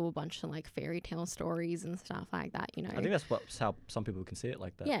Bible a bunch of like fairy tale stories and stuff like that, you know? I think that's how some people can see it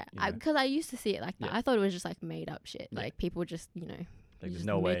like that. Yeah, because I used to see it like that. I thought it was just like made up shit. Like people just, you know, like there's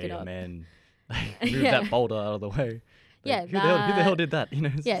no way a man move that boulder out of the way. Like, who the hell did that? You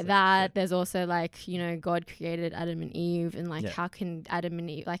know. There's also like, you know, God created Adam and Eve, and like how can Adam and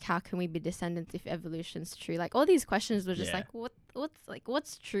Eve, like how can we be descendants if evolution's true? Like all these questions were just like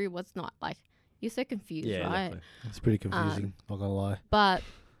what's true, what's not? Like you're so confused, right? Definitely. It's pretty confusing, not gonna lie. But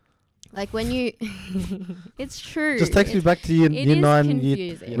like when you it's true. Just takes me back to year 9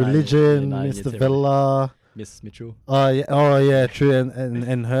 religion, Mr. Vella, Miss Mitchell. Oh yeah, true.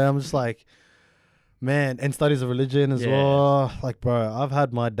 And her, I'm just like, man, and studies of religion as well. Like, bro, I've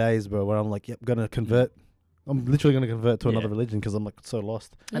had my days, bro, where I'm like, yep, gonna convert. I'm literally gonna convert to another religion because I'm like so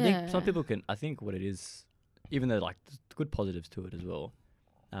lost. I think some people can. I think what it is, even though like there's good positives to it as well.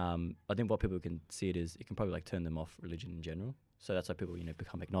 I think what people can see it is, it can probably like turn them off religion in general. So that's why people, you know,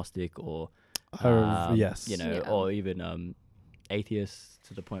 become agnostic or yes, you know, or even atheists,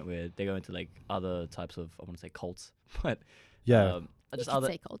 to the point where they go into like other types of, I want to say cults, but just other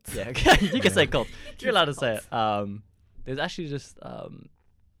say cults. Yeah, you can say cults. You're allowed to say it. There's actually just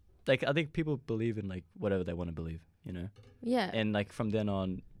like I think people believe in like whatever they want to believe, you know. Yeah. And like from then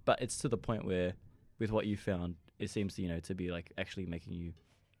on, but it's to the point where with what you found, it seems, you know, to be like actually making you,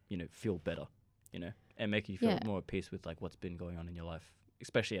 you know, feel better, you know, and making you feel more at peace with like what's been going on in your life,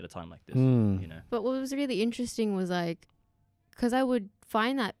 especially at a time like this, you know. But what was really interesting was like, because I would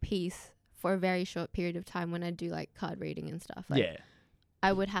find that peace for a very short period of time when I do like card reading and stuff. Like,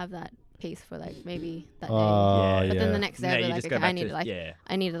 I would have that peace for like maybe that day. But then the next day I'd be like, okay,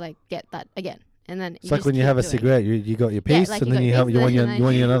 I need to like get that again. And then it's like when you have a cigarette, you got your peace, like and then you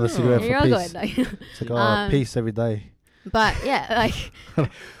want another cigarette for peace. It's like peace every day. But yeah, like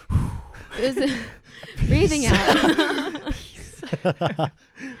it was breathing out.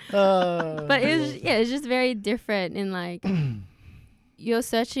 But it was just very different in like you're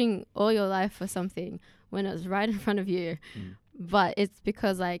searching all your life for something when it was right in front of you. But it's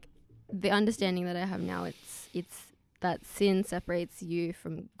because like the understanding that I have now, it's that sin separates you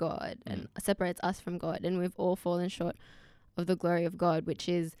from God and separates us from God, and we've all fallen short of the glory of God, which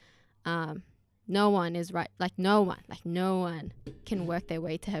is no one is right. Like no one can work their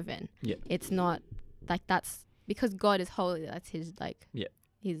way to heaven. Yeah. It's not like that's because God is holy. That's his like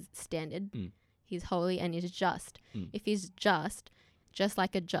his standard. He's holy and he's just. If he's just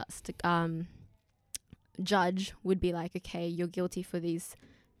like a just judge would be like, okay, you're guilty for these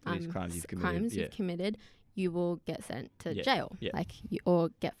crimes you've committed. You will get sent to jail, Yeah. like or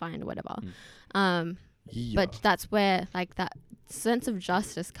get fined or whatever. Yeah. But that's where like that sense of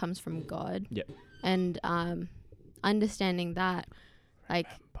justice comes from God. Yeah. And understanding that, like,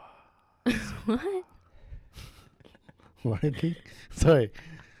 what? What did he? Sorry.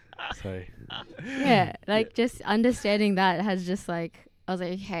 Yeah, like just understanding that has just like I was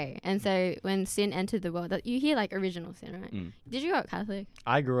like, okay. And so when sin entered the world, that you hear like original sin, right? Did you grow up Catholic?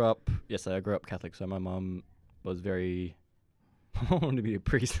 I grew up Catholic. So my mom was very. I wanted to be a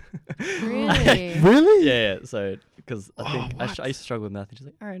priest. Really? Really? Yeah. So because I think what? I used to struggle with math, and she's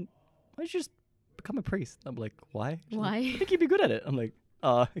like, Aaron, why don't you just become a priest? I'm like, why? She's like, Why? I think you'd be good at it. I'm like,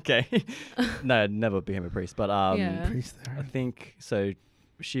 oh, okay. No, I never became a priest, but Yeah. Priest there. I think so.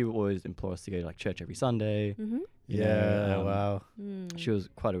 She would always implore us to go to like church every Sunday. Mm-hmm. You Yeah. know, Wow. She was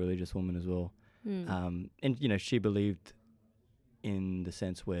quite a religious woman as well. And you know, she believed in the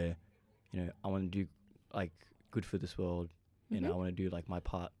sense where, you know, I want to do like good for this world. You know, I want to do like my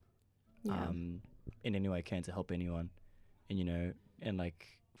part, in any way I can to help anyone, and you know, and like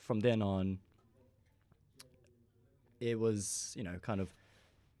from then on, it was, you know, kind of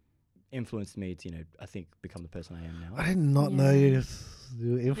influenced me to, you know, I think become the person I am now. I did not know you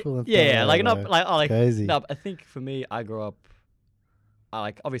influenced. Yeah, like not like oh, like crazy. no. I think for me, I grew up.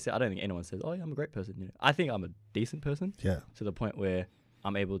 Obviously, I don't think anyone says, "Oh, yeah, I'm a great person." You know, I think I'm a decent person. Yeah. To the point where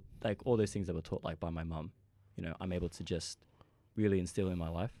I'm able, like all those things that were taught, like by my mum. You know, I'm able to just really instill in my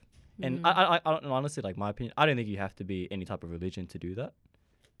life. And I honestly, like my opinion, I don't think you have to be any type of religion to do that.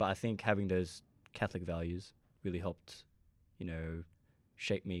 But I think having those Catholic values really helped, you know,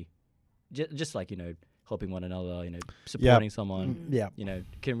 shape me. Just like, you know, helping one another, you know, supporting someone, Yeah. you know,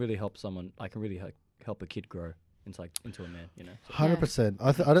 can really help someone. I can really help a kid grow into a man, you know. So 100%.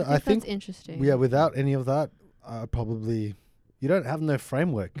 I think think that's interesting. yeah. Without any of that, probably you don't have no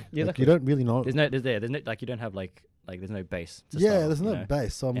framework. Yeah, like, you don't really know. there's no like you don't have like there's no base. To Yeah, start there's with, no you know?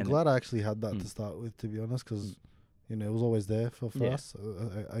 base. So I'm And glad I actually had that to start with, to be honest, because Mm. you know it was always there for Yeah. us.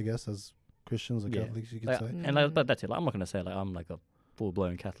 I guess as Christians or Yeah. Catholics, you could Like, say. and like, but that's it. Like, I'm not gonna say like I'm like a full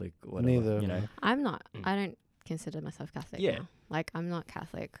blown Catholic or whatever. Neither. You know. no. I'm not. Mm. I don't consider myself Catholic. Yeah. Now. Like I'm not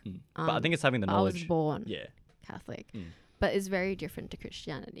Catholic. But I think it's having the I was knowledge. born Yeah. Catholic, Mm. but it's very different to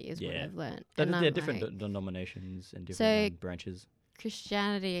Christianity, is what Yeah. I've learned. There And are I'm different like, denominations and So- different branches.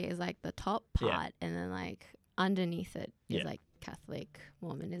 Christianity is like the top Yeah. part, and then like underneath it is Yeah. like Catholic,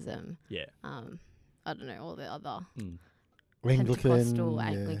 Mormonism. Yeah. I don't know, all the other Mm. Pentecostal, yeah,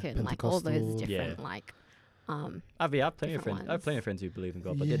 Anglican, like all those Pentecostal. different Yeah. like I've plenty of different friends. I have plenty of friends who believe in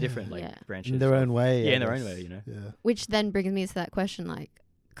God, but they're Yeah. different like Yeah. branches. in their of- own way. Yeah, I in their own guess. way, you know. Yeah. which then brings me to that question, like,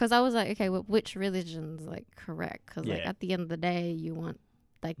 because I was like, okay, well, which religion's like correct? Because like Yeah. at the end of the day, you want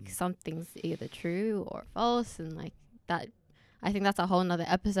like something's either true or false, and like that. I think that's a whole nother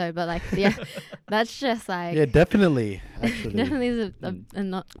episode, but like, yeah, that's just like Yeah, definitely. Actually. definitely is Mm. a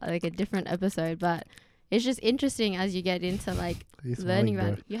not like a different episode, but it's just interesting as you get into like He's learning smiling, about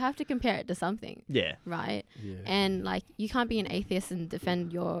bro. it. You have to compare it to something, Yeah. right? Yeah. And like you can't be an atheist and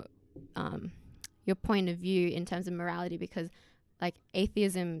defend your point of view in terms of morality, because like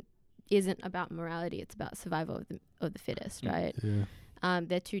atheism isn't about morality, it's about survival of the fittest, right? Yeah.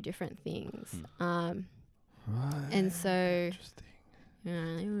 They're two different things. Right. And so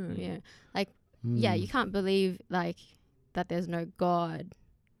Interesting. yeah, like yeah, you Mm. can't believe like that there's no God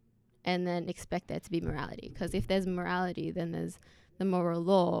and then expect there to be morality, because if there's morality, then there's the moral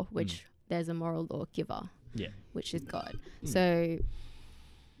law, which there's a moral law giver, Yeah. which is God. Mm. So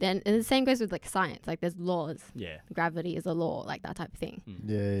then, and the same goes with like science, like there's laws, Yeah. gravity is a law, like that type of thing. Mm.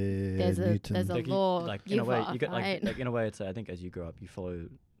 Yeah. There's Newton. a Like, law like in a way, giver, you get right? like in a way, it's I think as you grow up, you follow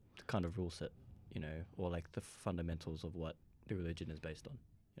the kind of rule set, you know, or like the fundamentals of what the religion is based on.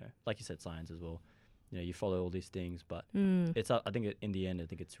 You know, like you said, science as well. You know, you follow all these things, but it's I think in the end, I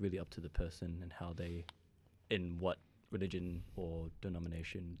think it's really up to the person and how they, in what religion or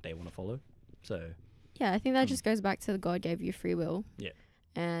denomination they want to follow. So Yeah, I think that just goes back to God gave you free will. Yeah.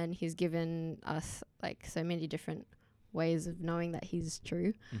 And he's given us like so many different ways of knowing that he's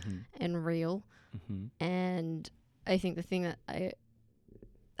true and real. And I think the thing that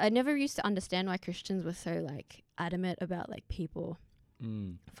I never used to understand why Christians were so like adamant about like people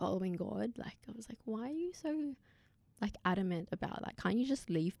following God. Like I was like, why are you so like adamant about like, can't you just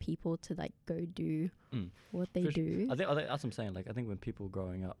leave people to like go do what they For do? I think that's what I'm saying. Like, I think when people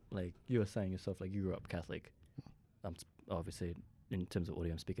growing up, like you were saying yourself, like you grew up Catholic. Obviously, in terms of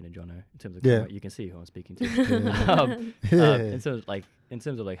audio, I'm speaking to Jono. In terms of camera, you can see who I'm speaking to. In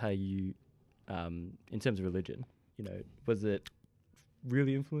terms of like how you, in terms of religion, you know, was it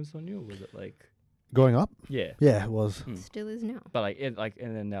really influenced on you, or was it like Growing up? yeah, Yeah, it was. Still is now. but like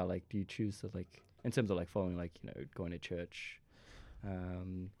and then now, like, do you choose to, like, in terms of like following, like, you know, going to church,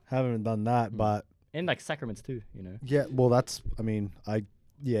 Haven't done that, Mm. but and like sacraments too, you know? yeah, well, that's, I mean, I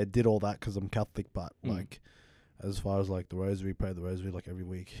did all that because I'm Catholic, but like, as far as like the rosary, pray the rosary like every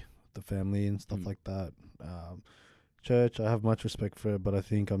week with the family and stuff like that. Church, I have much respect for it, but I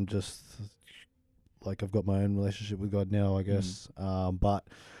think I'm just like, I've got my own relationship with God now, I guess. But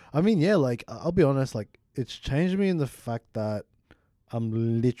I mean, yeah, like, I'll be honest, like, it's changed me in the fact that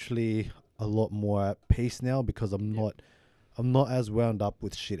I'm literally a lot more at peace now because I'm not as wound up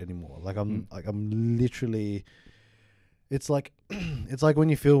with shit anymore. Like, I'm literally, it's like it's like when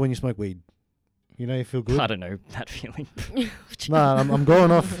you smoke weed. You know, you feel good. I don't know that feeling. Nah, I'm going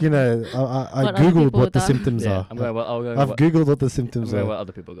off. You know, I What other googled people what the done. symptoms Yeah, are. I'm going. Well, I'll go. I've what, googled what the I'm symptoms going are. what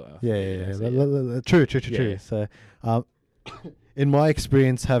other people go. Yeah. so True. Yeah. So, in my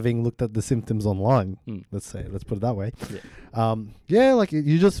experience, having looked at the symptoms online, let's put it that way. Yeah. Like,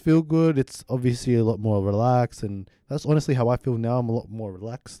 you just feel good. It's obviously a lot more relaxed, and that's honestly how I feel now. I'm a lot more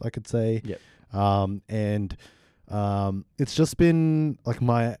relaxed, I could say. Yep. And it's just been like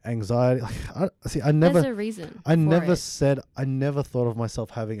my anxiety. Like, I There's never. a reason. I never for it. I never thought of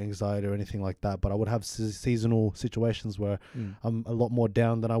myself having anxiety or anything like that, but I would have seasonal situations where I'm a lot more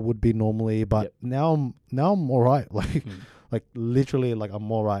down than I would be normally. But now I'm all right. Like literally, like, I'm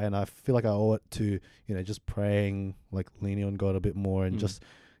all right, and I feel like I owe it to, you know, just praying, like leaning on God a bit more, and just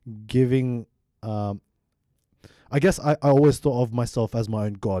giving. I guess I always thought of myself as my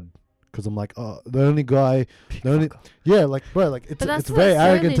own God. Because I'm like, oh, the only guy, like, bro, like, But that's it's very so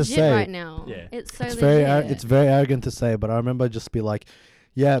arrogant to legit say. right now. Yeah. It's so It's legit. it's very arrogant to say, but I remember just be like,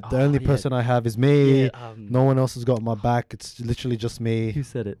 the Oh, only yeah. person I have is me. Yeah, No one else has got my back. It's literally just me. Who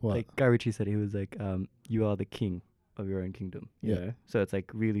said it? What? Like Guy Ritchie said, he was like, "You are the king of your own kingdom." You know? So it's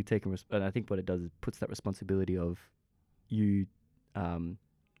like really taking, and I think what it does is puts that responsibility of you,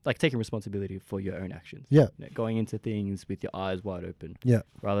 like taking responsibility for your own actions. Yeah. You know, going into things with your eyes wide open. Yeah.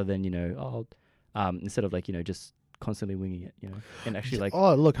 Rather than, you know, instead of like, you know, just constantly winging it, you know, and actually like.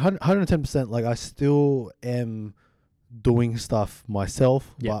 Oh, look, 110%. Like, I still am doing stuff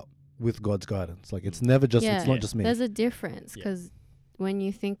myself, but with God's guidance. Like, it's never just, it's not just me. There's a difference because when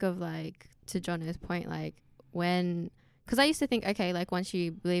you think of, like, to Jono's point, like, because I used to think, okay, like, once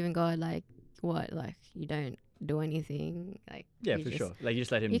you believe in God, like, what, like, you don't do anything, like, Yeah, you for just, sure. Like, you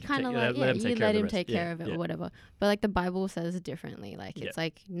just let him. you kind of like, you let him take care of it or whatever. But like the Bible says differently. Like it's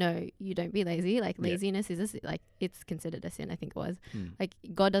like, no, you don't be lazy. Like laziness is like, it's considered a sin. I think it was. Like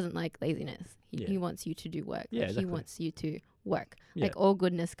God doesn't like laziness. He wants you to do work. Yeah, like, exactly. He wants you to work. Yeah. Like all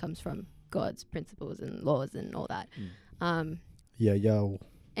goodness comes from God's principles and laws and all that. Yeah.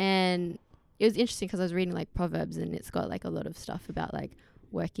 And it was interesting because I was reading like Proverbs and it's got like a lot of stuff about like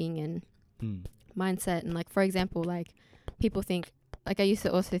working and mindset. And like, for example, like people think, like I used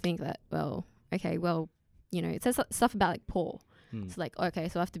to also think that, well, okay, well, you know, it says stuff about like poor. It's like, okay,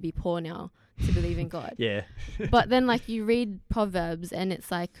 so I have to be poor now to believe in God. Yeah. But then like you read Proverbs and it's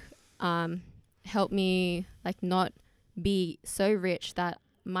like, help me like not be so rich that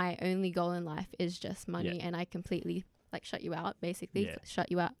my only goal in life is just money and I completely like shut you out, basically shut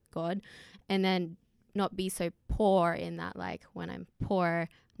you out, God. And then not be so poor in that, like when I'm poor,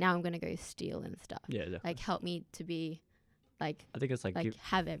 now I'm going to go steal and stuff. Yeah. Exactly. Like help me to be like, I think it's like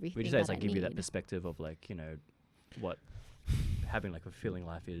have everything. we just say it's that like I give you that need. perspective of like, you know, what having like a fulfilling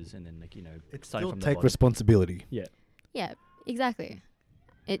life is, and then like, you know, It's starting still from the take bottom. responsibility. Yeah, exactly.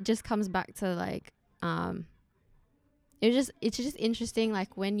 It just comes back to like, it's just interesting,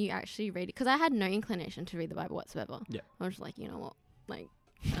 like when you actually read it, because I had no inclination to read the Bible whatsoever. Yeah. I was just like, you know what, like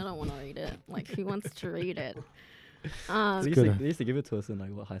I don't want to read it. Like who wants to read it? So they used to give it to us in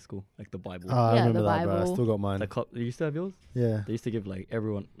like what, high school, like the Bible. I Yeah, remember the that, bro. I Bible. still got mine. You used to have yours? Yeah. They used to give like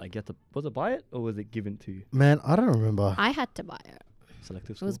everyone like was it buy it or was it given to you? Man, I don't remember. I had to buy it.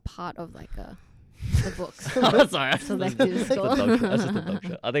 Selective It school. was part of like the books. Oh, sorry. Selective That's a school. dog shot. That's just a dog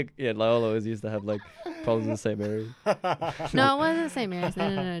shot. I think Loyola always used to have like problems in the same area. No, it wasn't the same areas.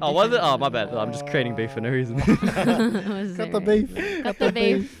 No. Oh, was it? different. Oh, my bad. I'm just creating beef for no reason. It was Got the the same beef. areas. Got the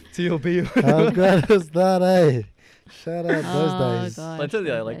beef. T.O.B. How good was that, eh? Shout out those days. gosh, I tell you,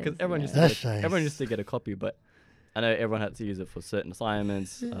 those like, because days, everyone yeah. used to get a copy, but I know everyone had to use it for certain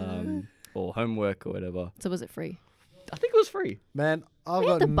assignments, or homework or whatever. So was it free? I think it was free. Man, I've We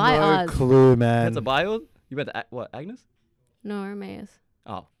had got to buy no ours. clue, You man. had to buy yours? You went to what, Agnes? No, Emmaus.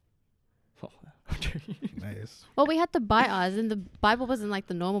 Oh. Nice. Well, we had to buy ours, and the Bible wasn't like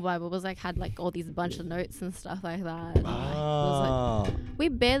the normal Bible. It was like had like all these bunch of notes and stuff like that. And, like, it was, like, we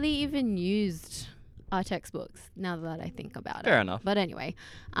barely even used our textbooks. Now that I think about it. Fair enough. But anyway,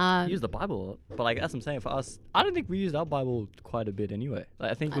 Use the Bible a lot. But like, as I'm saying, for us, I don't think we used our Bible quite a bit anyway.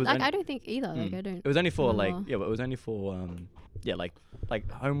 Like, I think it was like only, I don't think either. Like I don't. it was only for like, remember. yeah, but it was only for like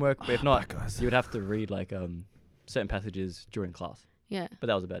homework. But if not, guys. you would have to read like certain passages during class. Yeah. But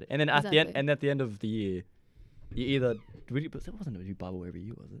that was about it. And then at the Exactly. at the end of the year, you either but that wasn't a new Bible every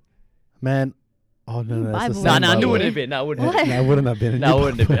year, was it? Man. Oh, no, no. That's the Bible same every No, year. it Bible. wouldn't have been. No, it wouldn't have What? been. No, it wouldn't have been. a No, new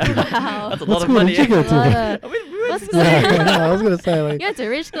it wouldn't have been. Wow. That's a What lot of school money. did you go to? What we went What's to the- school. Yeah, I was gonna say like. Yeah, it's a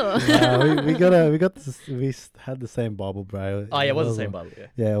rich school. We got this. Had the same Bible, bro. Oh yeah, it was the same Bible. Yeah.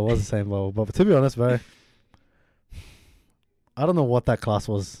 Yeah, it was the same Bible. But to be honest, bro, I don't know what that class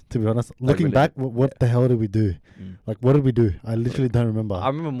was. To be honest, looking religion. back, what the hell did we do? Like, what did we do? I literally don't remember. I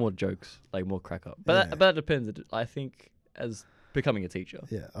remember more jokes, like more crack up. But Yeah. but that depends. I think as becoming a teacher,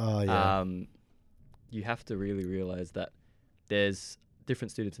 Yeah. Oh yeah. you have to really realize that there's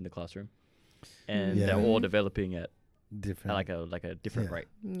different students in the classroom, and Yeah. they're all Mhm. developing at Different. like a different Yeah. rate.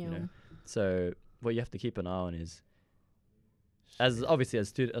 Yeah. You know? So what you have to keep an eye on is, as obviously as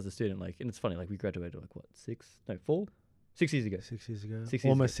a student, like, and it's funny, like we graduated like what 6 years ago. 6 years ago. 6 years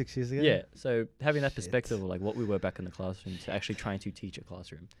Almost ago. 6 years ago. Yeah. So having that Shit. perspective of like what we were back in the classroom to actually trying to teach a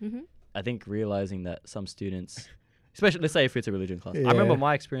classroom. Mm-hmm. I think realizing that some students, especially let's say if it's a religion class, I remember Yeah.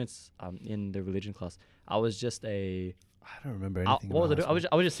 my experience in the religion class. I was just I don't remember I, anything. what was I about doing?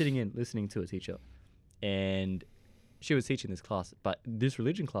 I was just sitting in listening to a teacher, and she was teaching this class. But this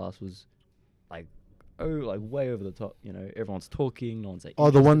religion class was like way over the top. You know, everyone's talking, no one's like.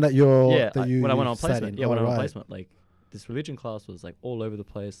 Oh, the one that you're. Yeah, That you when I went on sat placement. in. Yeah, when I Oh, went on right. placement, like this religion class was like all over the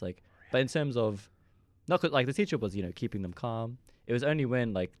place. Like, but in terms of, not 'cause, like the teacher was keeping them calm. It was only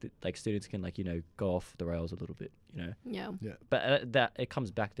when like students can go off the rails a little bit. Yeah. But that it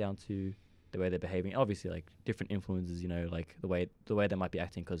comes back down to the way they're behaving. Obviously, like different influences. Like the way they might be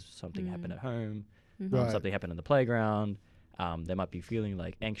acting because something happened at home, Mm-hmm. Right. something happened on the playground. They might be feeling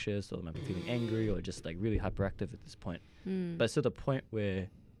like anxious, or they might be feeling angry, or just like really hyperactive at this point. Mm. But it's to the point where,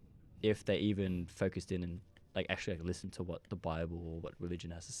 if they even focused in and like actually like listen to what the Bible or what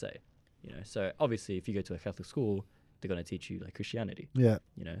religion has to say, So obviously, if you go to a Catholic school, they're going to teach you like Christianity, Yeah.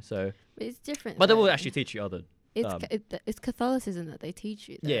 So, But it's different. but they will though. actually teach you other. It's it's Catholicism that they teach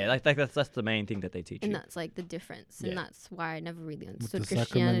you. Yeah, though. like that's the main thing that they teach and you. that's like the difference, Yeah. and that's why I never really understood the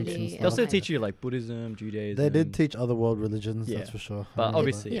sacraments and Christianity. stuff. They'll still like- teach you like Buddhism, Judaism. They did teach other world religions. Yeah. That's for sure. I But remember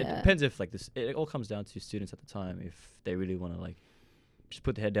obviously, Yeah. it depends if like this. It all comes down to students at the time if they really want to like just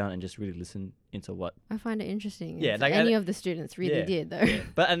put their head down and just really listen into what. I find it interesting. Yeah, if like, any of the students really yeah, did though. Yeah.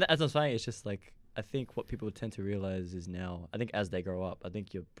 But and as I'm saying, it's just like I think what people tend to realize is now. I think as they grow up, I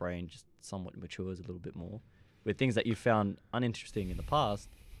think your brain just somewhat matures a little bit more. With things that you found uninteresting in the past,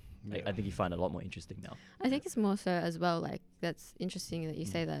 like, I think you find it a lot more interesting now. I think it's more so as well. Like that's interesting that you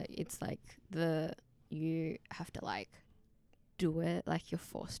Mm. say that. It's like you have to like do it. Like you're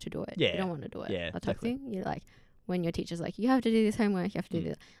forced to do it. Yeah. You don't want to do it. Yeah, That type of exactly. thing. You're like when your teacher's like, you have to do this homework. You have to Mm. do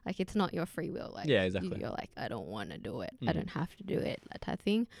this. Like it's not your free will. Like Yeah, exactly. You're like, I don't want to do it. I Mm. don't have to do it. That type of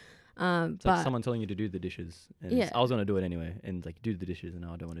thing. It's But like someone telling you to do the dishes, and Yeah. I was gonna do it anyway, and like do the dishes, and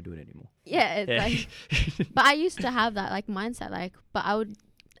now I don't want to do it anymore. yeah, it's Yeah. like. But I used to have that like mindset, like, but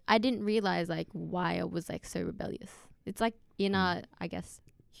I didn't realize like why I was like so rebellious. It's like in our, I guess,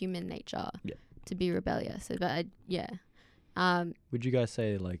 human nature Yeah. to be rebellious. But Would you guys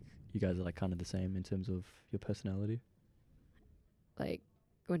say like you guys are like kind of the same in terms of your personality? like,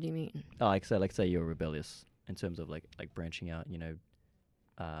 what do you mean? Oh, like say you're rebellious in terms of like branching out,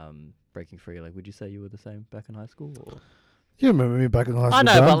 breaking free. Like, would you say you were the same back in high school? Or? You remember me back in high school? I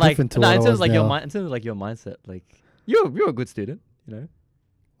know, bro. but I'm like, different to no, what I in terms was of like now. in terms of like your mindset, like you're a good student,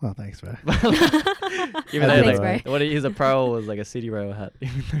 Oh, thanks, bro. Even Thanks, though bro. like what his apparel was like a City Rail hat.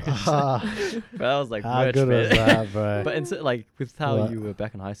 Ah, But that was like how merch, good was man. that, bro? But like with how What? you were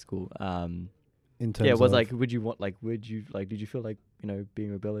back in high school, in terms yeah, was of, like, did you feel like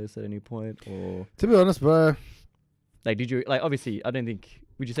being rebellious at any point, or to be honest, bro. like did you like obviously I don't think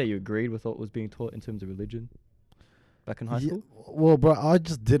would you say you agreed with what was being taught in terms of religion back in high school? Well, bro, I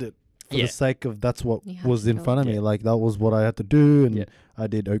just did it for Yeah. the sake of that's what You had was to in do front it. of me. Yeah. Like that was what I had to do, and Yeah. I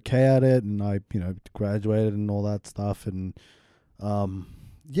did okay at it, and I graduated and all that stuff, and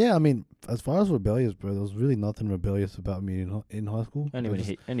yeah, I mean, as far as rebellious, bro, there was really nothing rebellious about me in high school. Only I when just-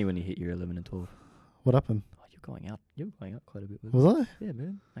 you hit year 11 and 12. What happened? Oh, you're going out quite a bit with Was I? Yeah,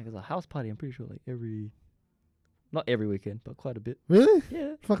 man. Like, it's a house party. I'm pretty sure like every Not every weekend, but quite a bit. Really?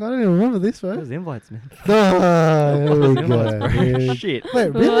 Yeah. Fuck, I don't even remember this, It bro. was invites, man. Here we Invites, go. bro. Here we- Shit. Wait,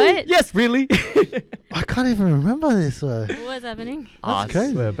 really? What? Yes, really. I can't even remember this, bro. What was happening? I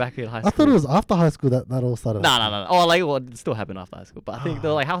crazy. swear, back in high school. I thought it was after high school that all started. No. Oh, like, well, it still happened after high school. But I think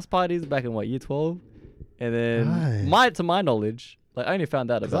there were like house parties back in year 12. And then, Right. to my knowledge, like, I only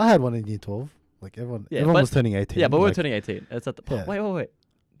found out Because about. I had one in year 12. Like everyone Yeah, was but- turning 18. Yeah, but we were like, turning 18. It's at the. Yeah. Wait.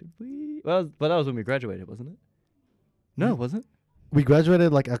 Did we? Well, but that was when we graduated, wasn't it? No, it wasn't. We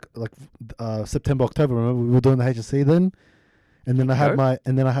graduated September, October. Remember, we were doing the HSC then, and then I had No. my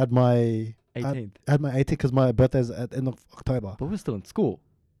 18th. I had my 18th because my birthday's at the end of October. But we were still in school.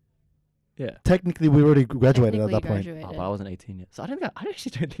 Yeah. Technically, we already graduated at Technically that point. graduated. Oh, but I wasn't 18 yet. So I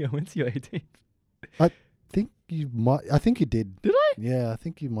actually don't think I went to your 18th. I think you did. Did I? Yeah, I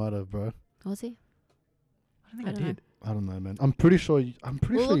think you might have, bro. Was he? I don't think I I, don't know. did. I don't know, man. I'm pretty sure. We'll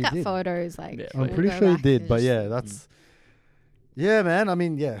you look at did. photos. Like, Yeah. I'm we'll pretty go sure you back did, and but just- yeah, that's. Yeah, man. I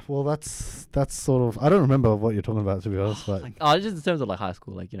mean, yeah. Well, that's sort of. I don't remember what you're talking about, to be honest. But Just in terms of like high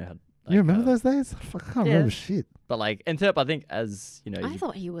school, like, you know, you remember those days? Fuck, I can't yeah. remember shit. But like, in terms, I think as you know, I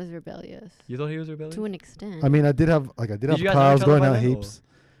thought he was rebellious you thought he was rebellious. to an extent. I mean, I did have Did a you car. guys know I was each other going by out then, or? heaps.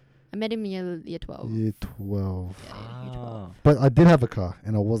 I met him in year 12. Year 12. Yeah, year 12. Ah, But I did have a car,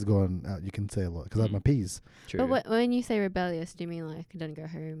 and I was going out. You can say a lot because I had my P's. true. But when you say rebellious, do you mean like didn't go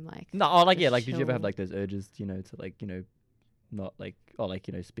home? Like No, like just like, did you ever have chill? like those urges, you know, to like, you know, not like, or like,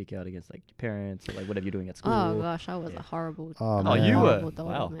 you know, speak out against like your parents or like whatever you're doing at school? Oh gosh, I was Yeah. a horrible. Oh, I was man. a You were? horrible daughter,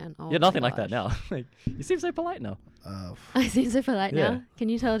 Wow. man. Oh You're my nothing like that gosh. now. Like, you seem so polite now. I seem so polite Yeah. now. Can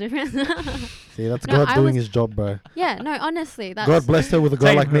you tell the difference? See, that's No, God I doing was- his job, bro. Yeah, no, honestly, that's God blessed her with a girl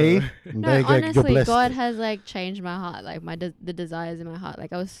Same like me. her. And No, there you go, you're honestly, blessed. God has like changed my heart, like the desires in my heart.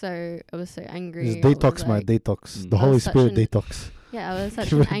 Like I was so angry. It's I was, detox, man. like- Detox. Mm. The I Holy was such Spirit an- detox. Yeah, I was such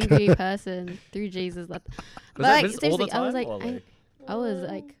Give an it a angry person through Jesus. But like, Was this all the seriously, I was time, like, or, like I was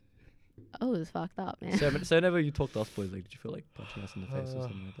like, I was fucked up, man. so whenever you talk to us boys, like, did you feel like punching us in the face or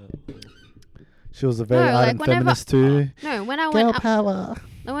something like that? She was a very No, like, ardent whenever- feminist too. No, when I Girl went out, power.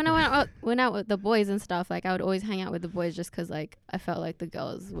 when I went out with the boys and stuff, like I would always hang out with the boys just 'cause like I felt like the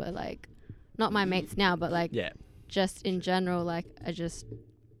girls were like not my mates now, but like Yeah. just in general, like I just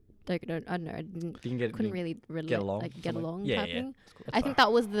like I don't know, I couldn't really relate, along like or get something? along Yeah, type yeah. thing. That's I think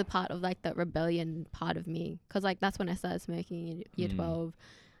that was the part of like that rebellion part of me, 'cause like that's when I started smoking in year Mm. 12.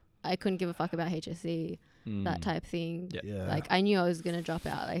 I couldn't give a fuck about HSC, that type thing. Yeah. Yeah. Like I knew I was gonna drop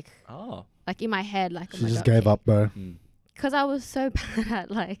out, Oh. like in my head, like She just gave up, bro. Mm. because I was so bad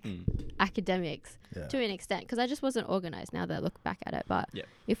at like Mm. academics Yeah. to an extent, because I just wasn't organized. Now that I look back at it, but Yeah.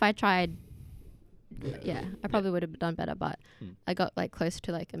 if I tried, yeah, I probably would have done better. But Mm. I got like close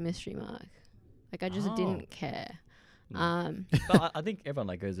to like a mystery mark. Like I just Oh. didn't care. Mm. But I think everyone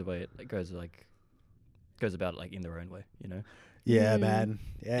like goes about it like in their own way, you know. Yeah, Mm. man.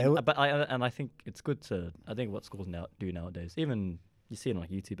 Yeah. And, but I think it's good to, I think what schools now do nowadays, even you see it on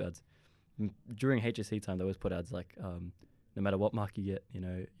like YouTube ads. During HSC time, they always put ads like, no matter what mark you get, you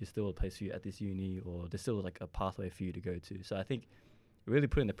know, you're still a place for you at this uni, or there's still like a pathway for you to go to. So I think really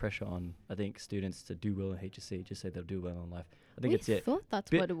putting the pressure on, I think, students to do well in HSC, just say they'll do well in life. I think We it's it. thought that's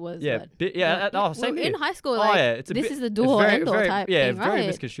Bit- what it was. Yeah, same in here. high school. Oh, Like, yeah, it's a this bit- is the it's do or very- end all very- type yeah, thing, very right?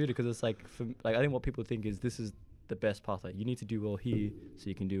 misconstrued, because it's like, I think what people think is this is the best pathway. You need to do well here so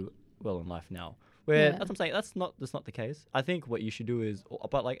you can do well in life now. Where Yeah. that's what I'm saying, that's not the case. I think what you should do is,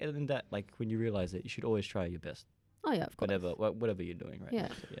 but like in that, like when you realize it, you should always try your best, Oh yeah, of course. whatever you're doing, right? Yeah.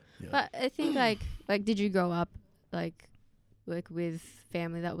 So, yeah. But I think like did you grow up like with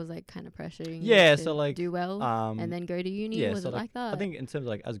family that was like kind of pressuring Yeah, you to so, like, do well and then go to uni? yeah, Was so it like that? I think in terms of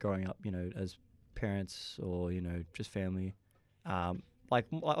like as growing up, you know, as parents or, you know, just family, like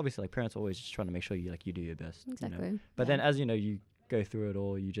obviously like parents are always just trying to make sure you do your best. You know? Exactly. But Yeah. then as you know, you go through it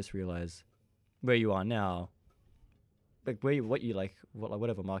all, you just realize where you are now, like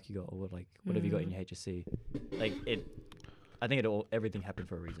whatever mark you got, or whatever you got in Mm. your HSC, like it. I think everything happened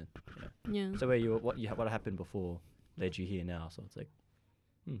for a reason. You know? Yeah. So what happened before led you here now. So it's like,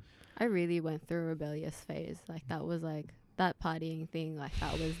 I really went through a rebellious phase. Like that was like that partying thing. Like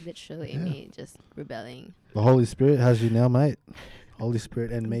that was literally me just rebelling. The Holy Spirit has you now, mate. Holy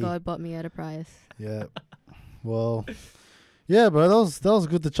Spirit and me. God bought me at a price. Yeah. Well. Yeah, bro. That was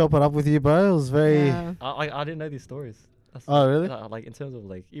good to chop it up with you, bro. It was very. Yeah. I didn't know these stories. That's Oh, really? Like in terms of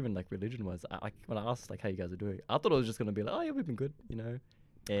like even like religion wise, when I asked like how you guys are doing, I thought it was just gonna be like, oh yeah, we've been good, you know.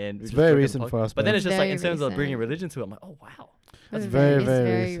 And we It's just very talked on the recent pod- for us, But then man. it's just like Very in terms of bringing recent. religion to it, I'm like, oh wow, That's It's very, it's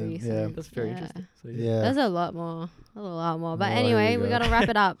very recent, yeah. that's very interesting. So yeah, Yeah. There's a lot more. But Oh, here anyway, we we go. gotta wrap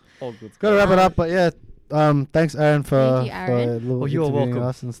it up. all good. Gotta wrap it up, but yeah. Thanks, Aaron, for you, Aaron. little Oh, you are interviewing welcome.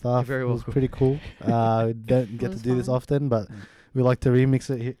 us and stuff. You're very It was welcome. pretty cool. We don't get to was do this fun. often, but Mm. we like to remix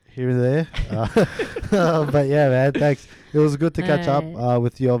it here and there. But yeah, man, thanks. It was good to catch up Alright.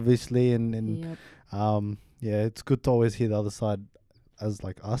 with you, obviously, and Yep. yeah, it's good to always hear the other side as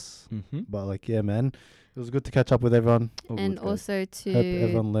like us. Mm-hmm. But like, yeah, man, it was good to catch up with everyone. And also to Hope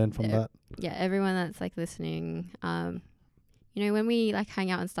everyone learned from Yeah. that. everyone that's like listening, you know, when we like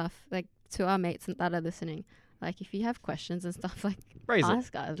hang out and stuff, like to our mates that are listening, like if you have questions and stuff, like raise it.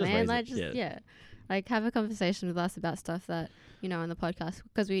 ask us, Just man. raise Like it, just yeah. like have a conversation with us about stuff that you know on the podcast,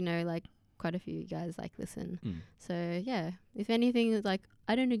 because we know like quite a few of you guys like listen. Mm. So yeah, if anything, like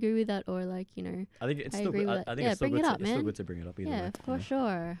I don't agree with that, or like you know, I think it's I still agree good. with I that. think Yeah, it's still bring good. it up, It's still man. good to bring it up. Either Yeah, way, for yeah.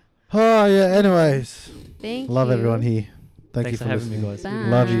 sure. Oh yeah. Anyways, Thank love you. everyone here. Thank Thanks you for having me, listening. guys. Bye.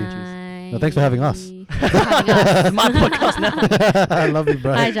 Love you. No, thanks for having us. Thanks for having us. My podcast now. I love you,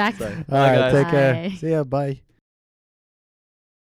 bro. Bye, Jack. So, All right, guys. take care. Bye. See ya. Bye.